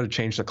Mars, to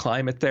change the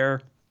climate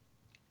there.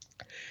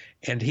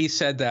 And he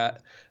said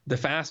that the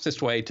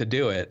fastest way to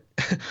do it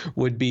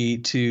would be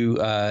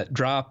to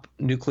drop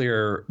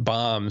nuclear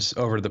bombs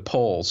over the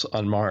poles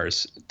on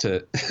Mars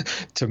to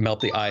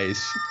melt the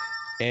ice.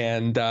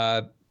 And,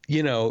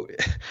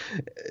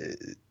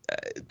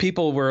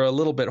 people were a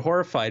little bit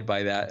horrified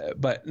by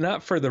that, but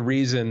not for the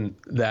reason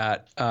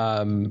that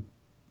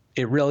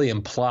it really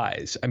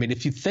implies. I mean,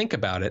 if you think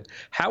about it,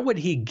 how would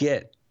he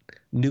get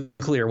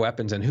nuclear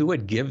weapons and who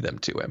would give them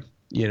to him?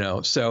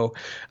 So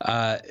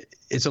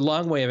it's a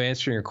long way of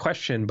answering your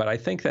question, but I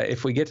think that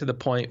if we get to the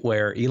point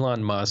where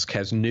Elon Musk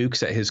has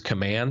nukes at his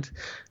command,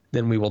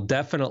 then we will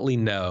definitely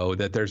know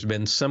that there's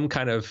been some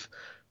kind of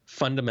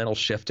fundamental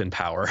shift in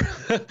power.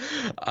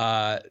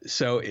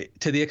 So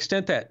to the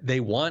extent that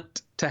they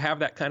want to have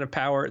that kind of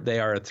power,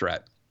 they are a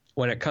threat.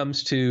 When it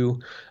comes to,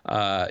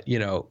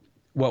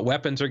 what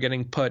weapons are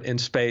getting put in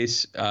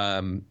space,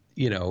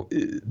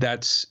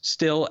 that's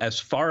still, as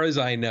far as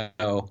I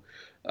know,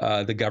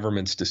 the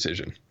government's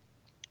decision.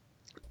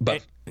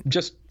 But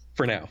just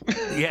for now.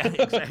 Yeah,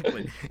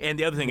 exactly. And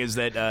the other thing is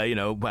that,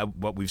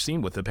 what we've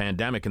seen with the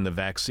pandemic and the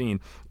vaccine,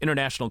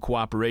 international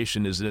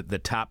cooperation is the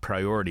top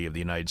priority of the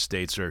United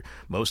States or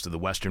most of the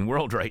Western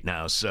world right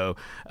now. So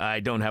I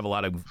don't have a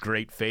lot of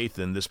great faith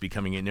in this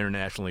becoming an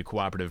internationally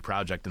cooperative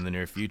project in the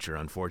near future,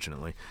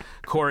 unfortunately.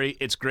 Corey,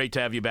 it's great to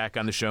have you back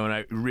on the show, and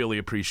I really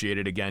appreciate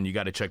it. Again, you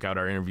got to check out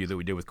our interview that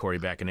we did with Corey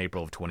back in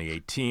April of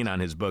 2018 on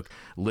his book,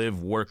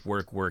 Live, Work,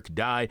 Work, Work,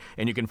 Die.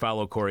 And you can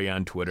follow Corey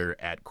on Twitter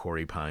at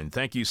Corey Pine.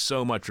 Thank you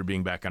so much for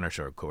being back on our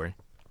show, Corey.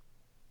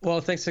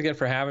 Well, thanks again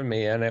for having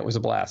me, and it was a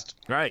blast.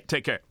 All right,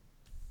 take care.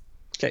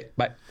 Okay,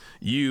 bye.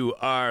 You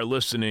are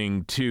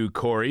listening to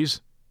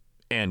Corey's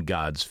and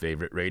God's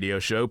favorite radio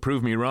show,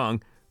 Prove Me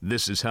Wrong.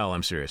 This is hell.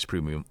 I'm serious.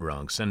 Prove me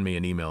wrong. Send me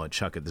an email at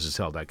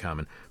chuck@thisishell.com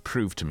and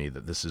prove to me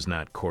that this is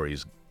not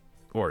Corey's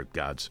or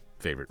God's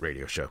favorite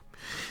radio show.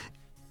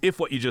 If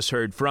what you just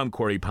heard from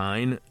Corey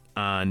Pine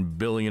on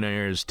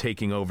billionaires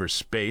taking over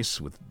space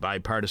with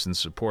bipartisan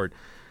support,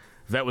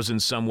 if that was in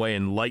some way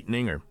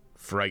enlightening or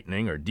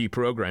frightening or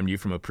deprogrammed you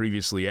from a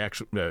previously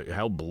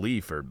held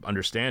belief or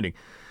understanding,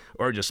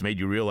 or just made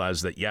you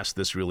realize that, yes,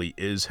 this really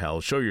is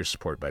hell, show your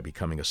support by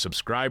becoming a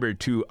subscriber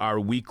to our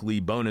weekly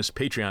bonus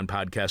Patreon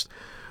podcast,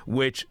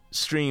 which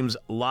streams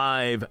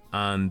live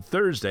on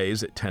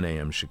Thursdays at 10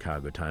 a.m.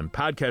 Chicago time.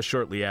 Podcast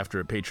shortly after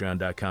at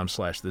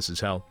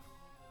patreon.com/thisishell.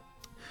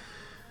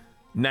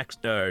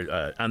 Next,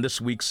 on this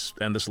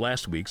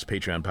last week's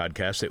Patreon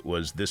podcast, it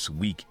was This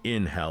Week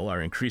in Hell,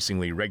 our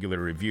increasingly regular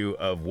review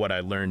of what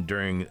I learned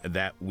during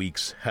that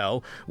week's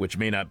hell, which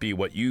may not be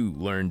what you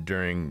learned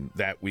during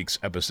that week's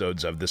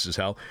episodes of This Is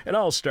Hell. It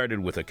all started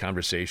with a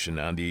conversation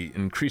on the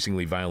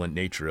increasingly violent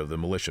nature of the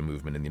militia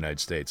movement in the United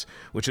States,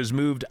 which has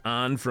moved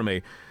on from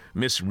a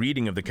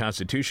misreading of the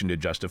Constitution to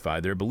justify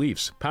their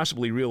beliefs,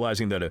 possibly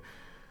realizing that a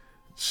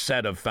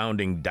set of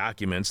founding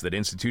documents that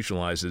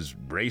institutionalizes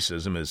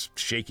racism as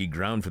shaky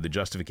ground for the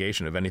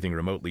justification of anything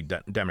remotely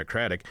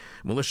democratic.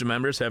 Militia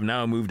members have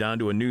now moved on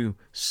to a new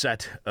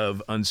set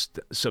of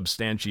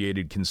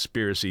unsubstantiated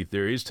conspiracy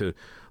theories to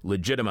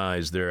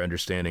legitimize their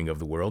understanding of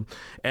the world.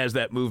 As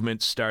that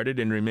movement started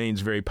and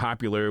remains very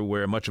popular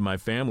where much of my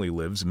family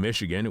lives,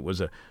 Michigan, it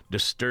was a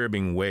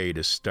disturbing way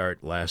to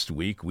start last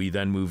week. We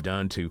then moved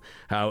on to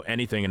how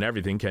anything and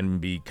everything can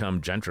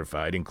become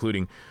gentrified,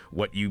 including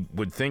what you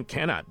would think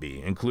cannot be,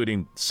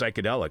 including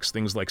psychedelics,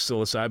 things like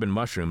psilocybin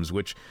mushrooms,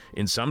 which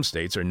in some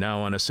states are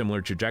now on a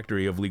similar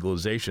trajectory of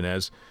legalization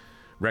as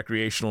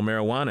recreational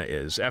marijuana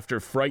is. After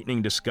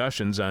frightening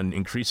discussions on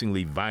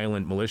increasingly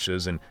violent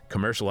militias and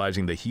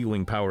commercializing the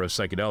healing power of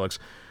psychedelics,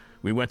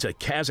 we went to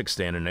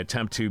Kazakhstan in an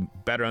attempt to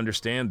better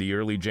understand the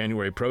early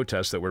January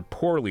protests that were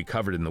poorly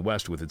covered in the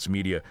West with its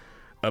media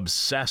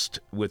obsessed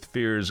with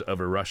fears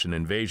of a Russian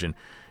invasion.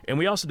 And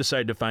we also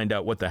decided to find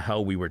out what the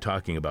hell we were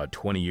talking about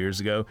 20 years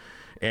ago.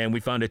 And we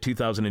found a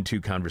 2002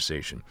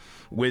 conversation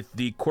with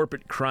the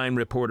corporate crime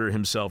reporter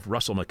himself,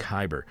 Russell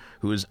McIver,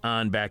 who was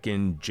on back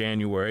in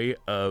January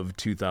of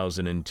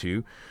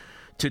 2002,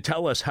 to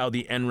tell us how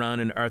the Enron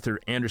and Arthur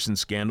Andersen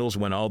scandals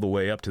went all the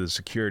way up to the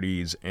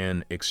Securities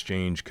and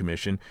Exchange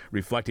Commission,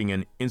 reflecting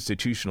an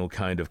institutional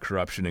kind of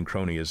corruption and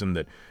cronyism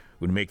that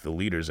would make the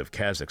leaders of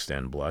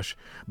Kazakhstan blush.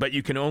 But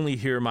you can only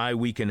hear my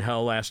week in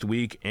hell last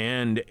week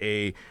and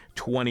a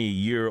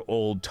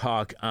 20-year-old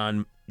talk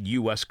on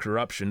U.S.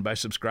 corruption by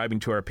subscribing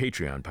to our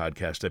Patreon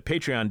podcast at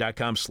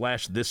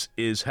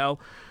patreon.com/thisishell.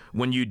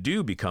 When you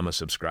do become a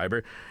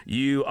subscriber,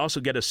 you also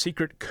get a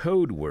secret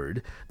code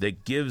word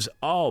that gives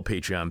all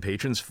Patreon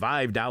patrons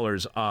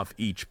 $5 off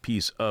each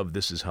piece of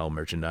This Is Hell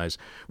merchandise,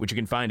 which you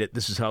can find at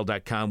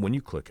thisishell.com when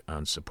you click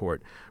on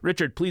support.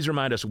 Richard, please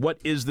remind us, what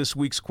is this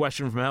week's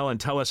question from hell, and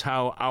tell us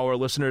how our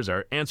listeners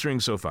are answering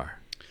so far.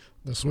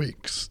 This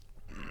week's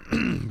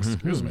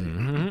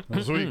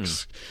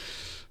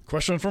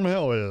question from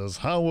hell is,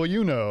 how will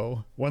you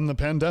know when the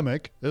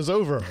pandemic is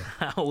over?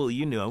 How will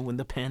you know when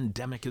the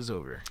pandemic is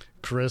over?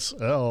 Chris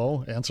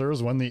L.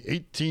 answers, when the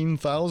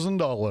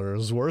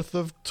 $18,000 worth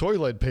of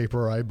toilet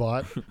paper I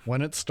bought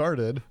when it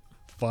started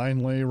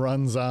finally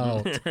runs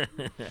out.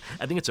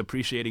 I think it's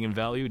appreciating in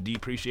value,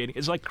 depreciating.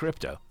 It's like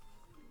crypto.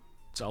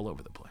 It's all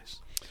over the place.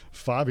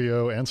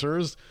 Fabio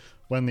answers,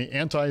 when the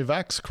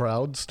anti-vax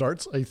crowd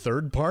starts a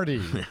third party.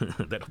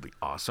 That'll be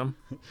awesome.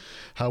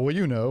 How will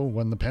you know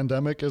when the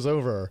pandemic is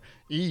over?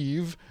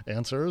 Eve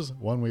answers,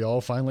 when we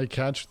all finally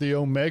catch the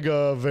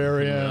Omega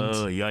variant.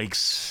 Oh,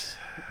 yikes.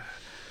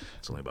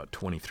 It's only about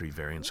 23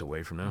 variants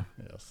away from now.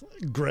 Yes.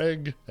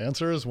 Greg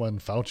answers, when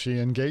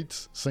Fauci and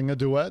Gates sing a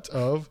duet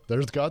of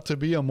There's Got to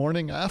Be a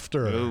Morning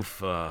After.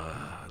 Oof.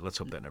 Let's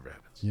hope that never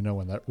happens. You know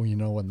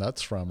when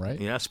that's from,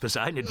 right? Yes,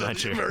 Poseidon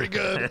Adventure. Very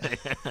good.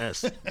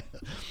 Yes.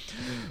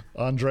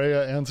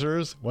 Andrea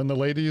answers, when the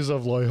ladies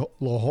of La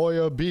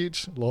Jolla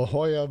Beach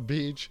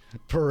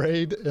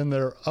parade in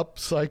their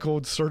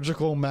upcycled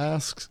surgical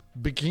masks,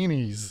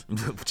 bikinis.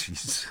 Oh,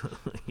 jeez.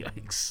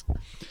 Yikes.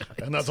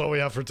 And that's all we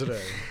have for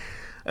today.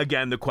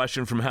 Again, the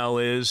question from hell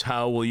is,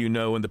 how will you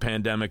know when the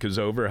pandemic is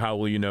over? How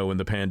will you know when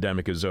the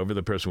pandemic is over?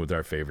 The person with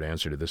our favorite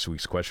answer to this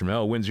week's question from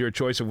hell wins your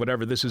choice of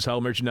whatever This Is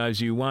Hell merchandise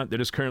you want that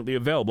is currently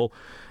available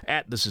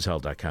at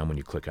thisishell.com. When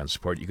you click on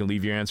support, you can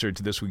leave your answer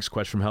to this week's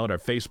question from hell at our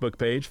Facebook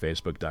page,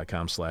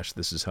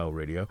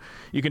 facebook.com/thisishellradio.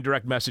 You can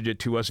direct message it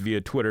to us via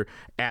Twitter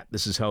at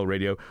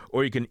thisishellradio,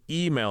 or you can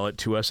email it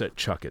to us at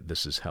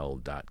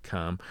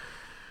chuck@thisishell.com.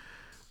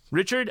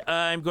 Richard,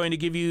 I'm going to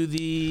give you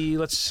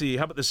how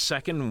about the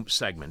second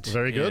segment?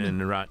 Very good.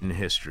 In Rotten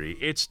History.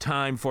 It's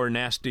time for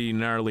nasty,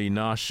 gnarly,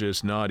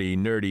 nauseous, naughty,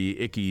 nerdy,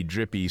 icky,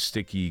 drippy,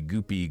 sticky,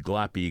 goopy,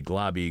 gloppy,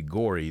 globby,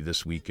 gory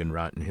this week in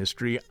Rotten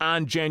History.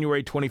 On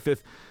January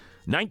 25th,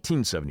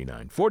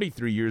 1979,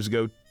 43 years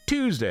ago,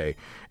 Tuesday,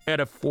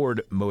 at a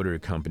Ford Motor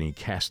Company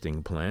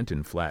casting plant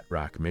in Flat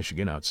Rock,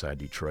 Michigan, outside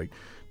Detroit,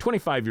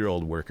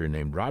 25-year-old worker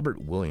named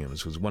Robert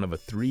Williams was one of a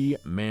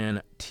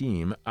three-man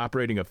team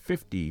operating a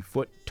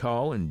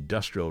 50-foot-tall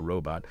industrial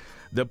robot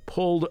that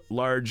pulled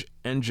large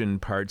engine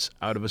parts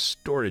out of a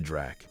storage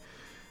rack.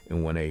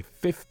 And when a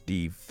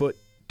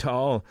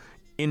 50-foot-tall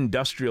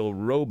industrial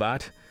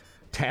robot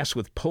tasked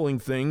with pulling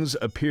things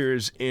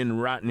appears in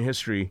Rotten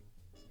History,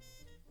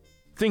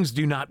 things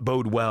do not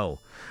bode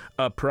well.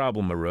 A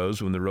problem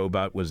arose when the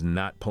robot was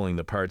not pulling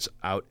the parts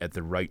out at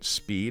the right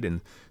speed and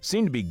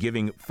seemed to be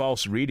giving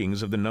false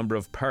readings of the number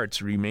of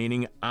parts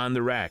remaining on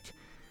the rack.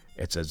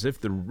 It's as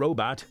if the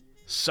robot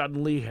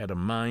suddenly had a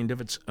mind of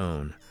its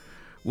own.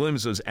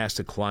 Williams was asked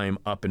to climb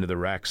up into the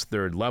rack's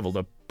third level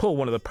to pull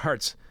one of the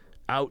parts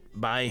out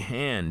by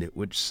hand,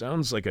 which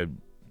sounds like a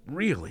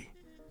really,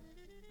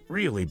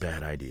 really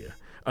bad idea.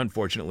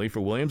 Unfortunately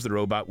for Williams, the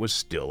robot was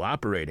still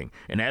operating,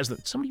 and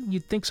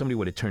you'd think somebody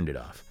would have turned it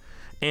off.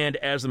 And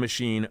as the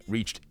machine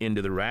reached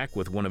into the rack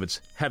with one of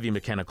its heavy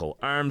mechanical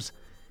arms,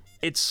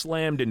 it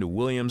slammed into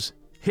Williams,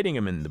 hitting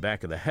him in the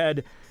back of the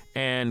head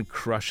and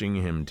crushing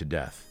him to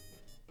death.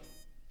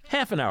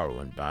 Half an hour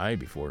went by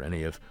before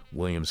any of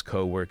Williams'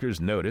 co-workers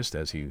noticed,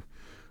 as he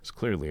was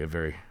clearly a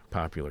very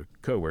popular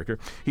co-worker,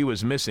 he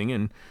was missing,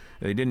 and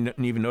they didn't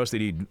even notice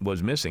that he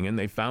was missing, and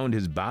they found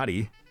his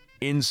body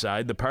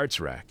inside the parts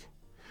rack.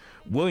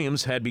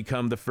 Williams had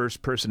become the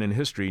first person in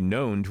history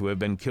known to have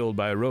been killed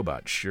by a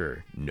robot.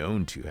 Sure,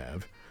 known to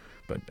have.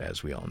 But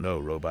as we all know,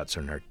 robots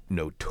are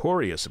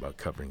notorious about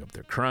covering up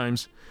their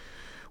crimes.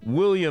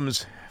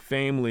 Williams'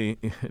 family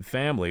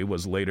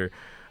was later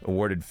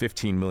awarded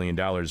 $15 million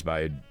by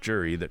a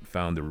jury that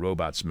found the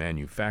robot's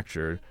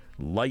manufacturer,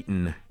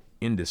 Leighton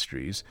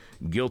Industries,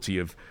 guilty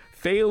of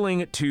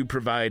failing to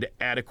provide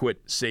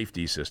adequate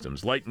safety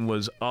systems. Leighton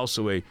was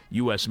also a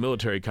U.S.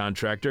 military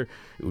contractor.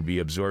 It would be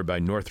absorbed by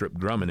Northrop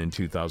Grumman in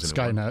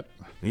 2001. Skynet.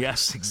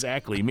 Yes,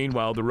 exactly.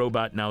 Meanwhile, the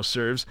robot now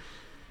serves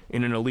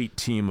in an elite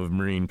team of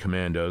Marine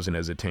commandos and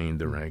has attained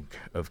the rank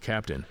of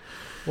captain.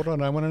 Hold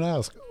on, I want to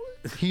ask.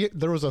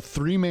 There was a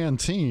 3-man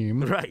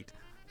team. Right.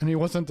 And he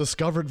wasn't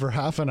discovered for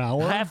half an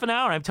hour? Half an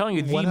hour. I'm telling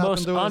you, What the happened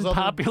most to his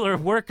unpopular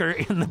worker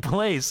in the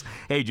place.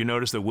 Hey, did you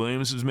notice that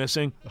Williams is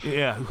missing?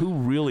 Yeah, who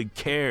really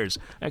cares?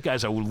 That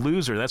guy's a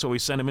loser. That's why we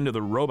sent him into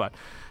the robot,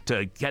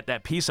 to get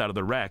that piece out of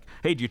the rack.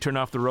 Hey, do you turn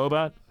off the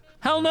robot?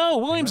 Hell no,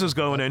 Williams is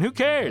going in. Who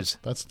cares?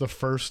 That's the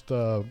first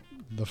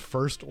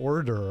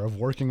order of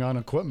working on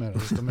equipment,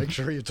 is to make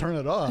sure you turn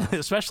it off.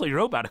 Especially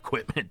robot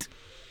equipment.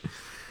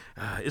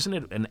 Isn't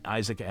it an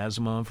Isaac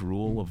Asimov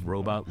rule of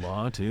robot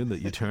law, too,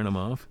 that you turn them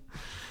off?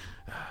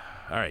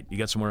 All right, you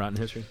got some more Rotten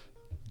History?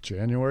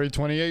 January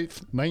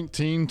 28th,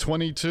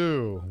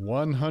 1922,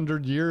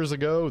 100 years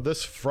ago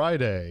this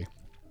Friday.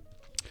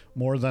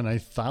 More than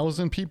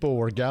 1,000 people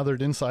were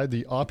gathered inside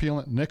the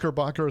opulent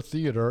Knickerbocker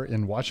Theater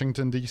in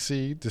Washington,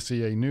 D.C. to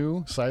see a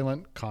new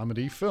silent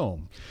comedy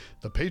film.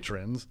 The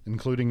patrons,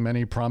 including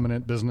many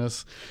prominent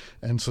business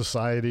and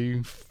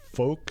society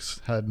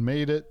folks, had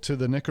made it to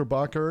the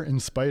Knickerbocker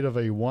in spite of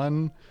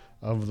one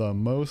of the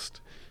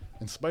most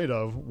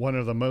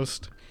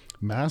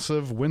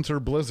massive winter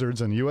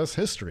blizzards in U.S.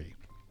 history,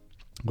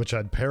 which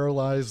had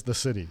paralyzed the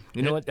city.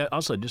 You know what?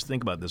 Also, just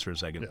think about this for a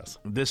second. Yes.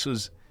 This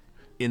was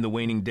in the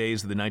waning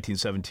days of the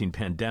 1917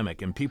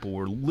 pandemic, and people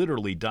were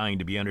literally dying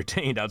to be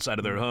entertained outside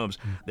of their homes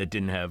that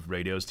didn't have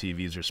radios,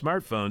 TVs, or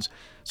smartphones.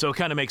 So it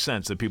kind of makes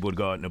sense that people would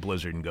go out in a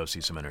blizzard and go see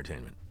some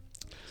entertainment.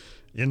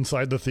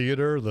 Inside the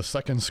theater, the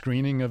second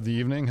screening of the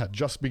evening had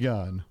just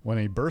begun when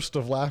a burst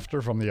of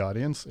laughter from the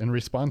audience in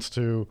response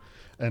to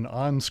an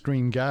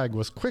on-screen gag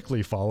was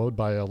quickly followed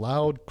by a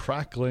loud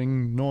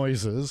crackling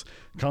noises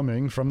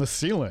coming from the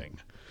ceiling.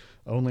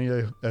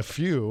 Only a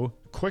few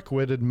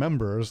quick-witted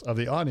members of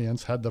the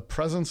audience had the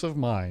presence of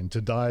mind to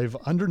dive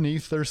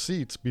underneath their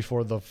seats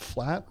before the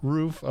flat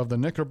roof of the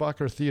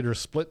Knickerbocker Theater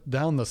split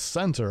down the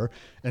center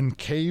and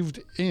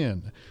caved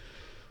in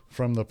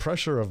from the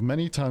pressure of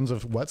many tons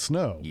of wet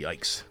snow.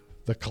 Yikes.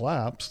 The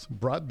collapse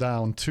brought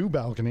down 2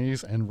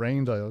 balconies and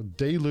rained a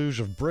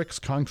deluge of bricks,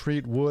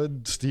 concrete,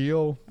 wood,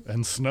 steel,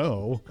 and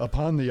snow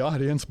upon the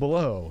audience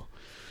below.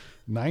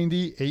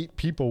 98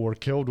 people were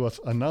killed with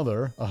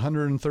another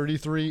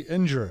 133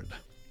 injured.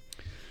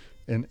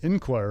 An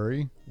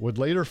inquiry would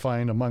later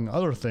find, among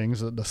other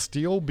things, that the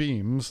steel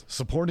beams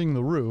supporting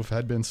the roof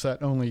had been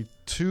set only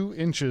 2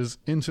 inches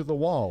into the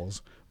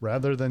walls,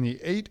 rather than the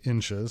 8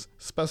 inches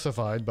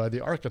specified by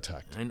the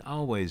architect. And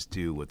always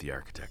do what the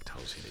architect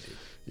tells you to do.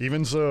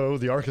 Even so,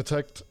 the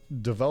architect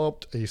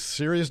developed a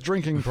serious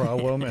drinking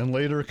problem and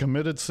later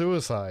committed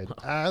suicide,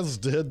 as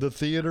did the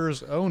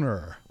theater's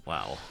owner.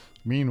 Wow.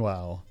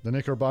 Meanwhile, the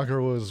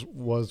Knickerbocker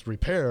was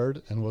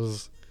repaired and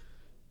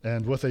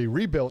with a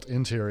rebuilt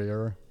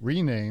interior,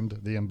 renamed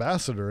the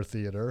Ambassador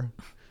Theater.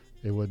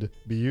 It would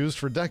be used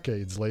for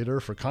decades later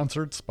for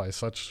concerts by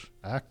such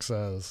acts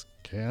as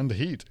Canned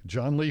Heat,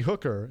 John Lee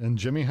Hooker, and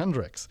Jimi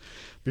Hendrix,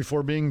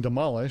 before being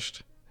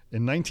demolished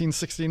in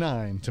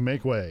 1969 to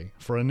make way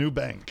for a new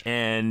bank.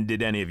 And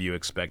did any of you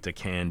expect a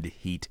Canned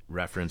Heat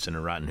reference in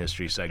a Rotten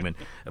History segment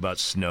about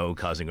snow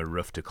causing a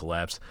roof to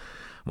collapse?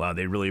 Wow,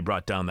 they really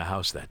brought down the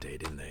house that day,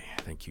 didn't they?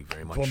 Thank you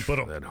very much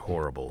for that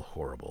horrible,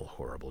 horrible,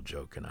 horrible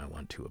joke, and I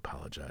want to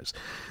apologize.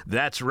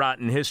 That's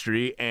Rotten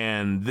History,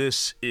 and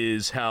this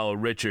is Hal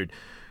Richard,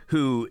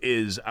 who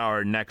is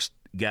our next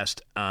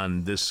guest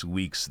on this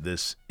week's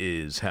This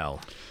Is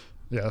Hell.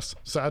 Yes,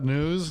 sad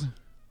news.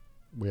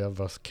 We have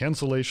a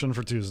cancellation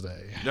for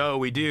Tuesday. No,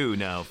 we do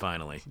now,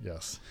 finally.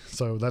 Yes.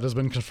 So that has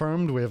been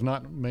confirmed. We have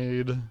not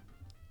made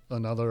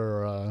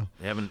another.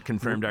 We haven't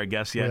confirmed our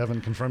guest yet. We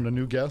haven't confirmed a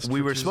new guest. We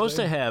for were supposed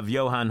to Tuesday. have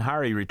Johan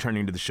Hari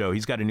returning to the show.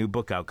 He's got a new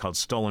book out called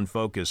Stolen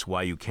Focus,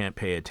 Why You Can't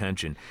Pay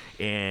Attention.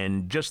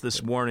 And just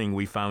this morning,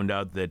 we found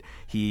out that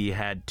he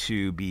had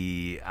to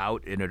be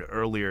out at an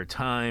earlier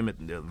time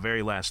at the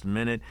very last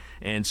minute.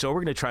 And so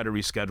we're going to try to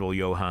reschedule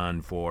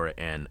Johan for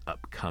an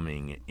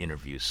upcoming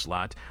interview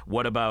slot.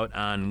 What about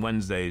on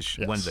Wednesday's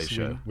Yes, Wednesday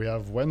show? We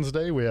have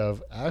Wednesday. We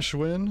have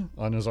Ashwin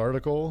on his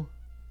article,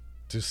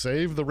 "To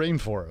Save the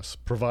Rainforest,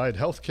 Provide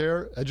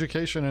Healthcare,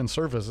 Education, and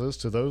Services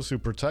to Those Who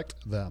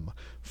Protect Them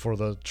for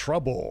the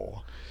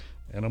Trouble."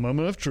 And a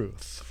moment of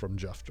truth from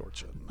Jeff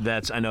Dorchin.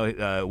 I know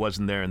it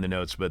wasn't there in the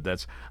notes, but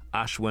that's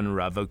Ashwin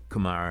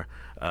Ravikumar,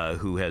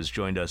 who has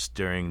joined us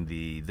during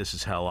the This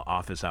Is Hell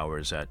office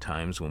hours at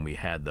times when we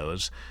had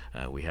those.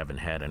 We haven't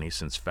had any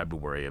since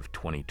February of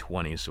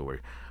 2020, so we're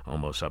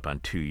almost up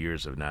on 2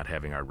 years of not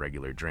having our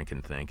regular Drink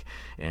and Think,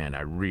 and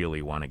I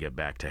really want to get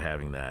back to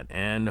having that.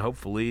 And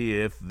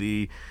hopefully if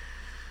the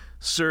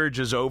surge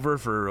is over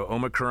for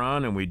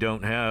Omicron and we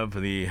don't have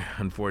the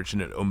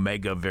unfortunate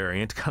Omega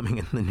variant coming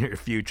in the near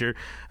future,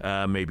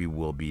 maybe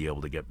we'll be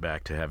able to get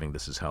back to having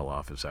This Is Hell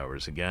office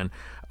hours again.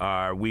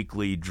 Our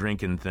weekly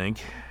Drink and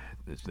Think,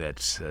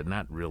 that's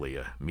not really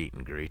a meet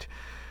and greet.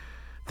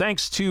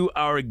 Thanks to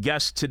our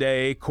guest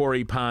today,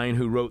 Corey Pine,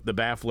 who wrote the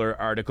Baffler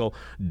article,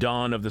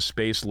 Dawn of the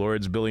Space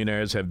Lords,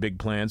 Billionaires Have Big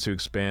Plans to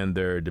Expand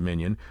Their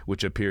Dominion,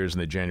 which appears in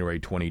the January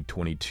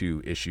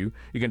 2022 issue.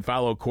 You can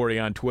follow Corey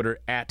on Twitter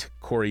at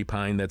Corey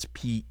Pine, that's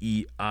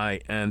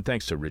P-E-I-N.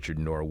 Thanks to Richard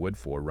Norwood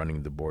for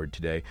running the board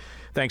today.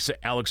 Thanks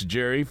to Alex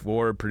Jerry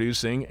for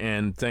producing,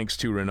 and thanks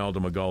to Ronaldo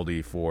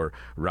Magaldi for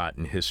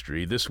Rotten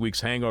History. This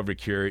week's hangover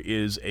cure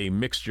is a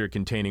mixture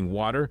containing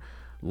water,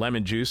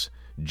 lemon juice,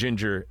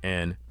 ginger,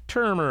 and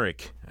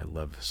turmeric. I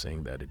love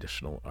saying that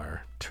additional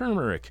R.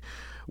 Turmeric.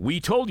 We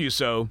told you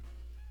so.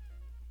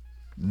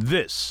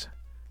 This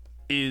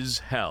is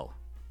hell.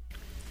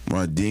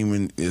 My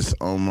demon is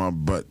on my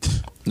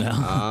butt.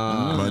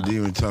 My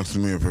demon talks to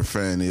me in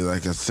profanity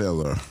like a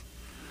sailor.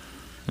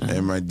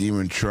 And my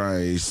demon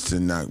tries to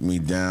knock me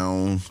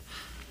down.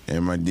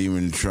 And my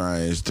demon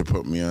tries to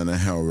put me on a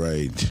hell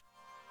ride.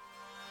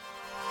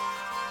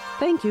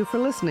 Thank you for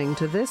listening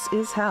to This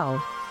Is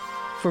Hell.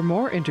 For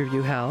more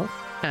Interview Hell,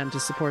 and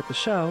to support the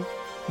show,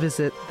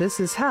 visit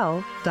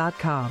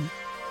thisishell.com.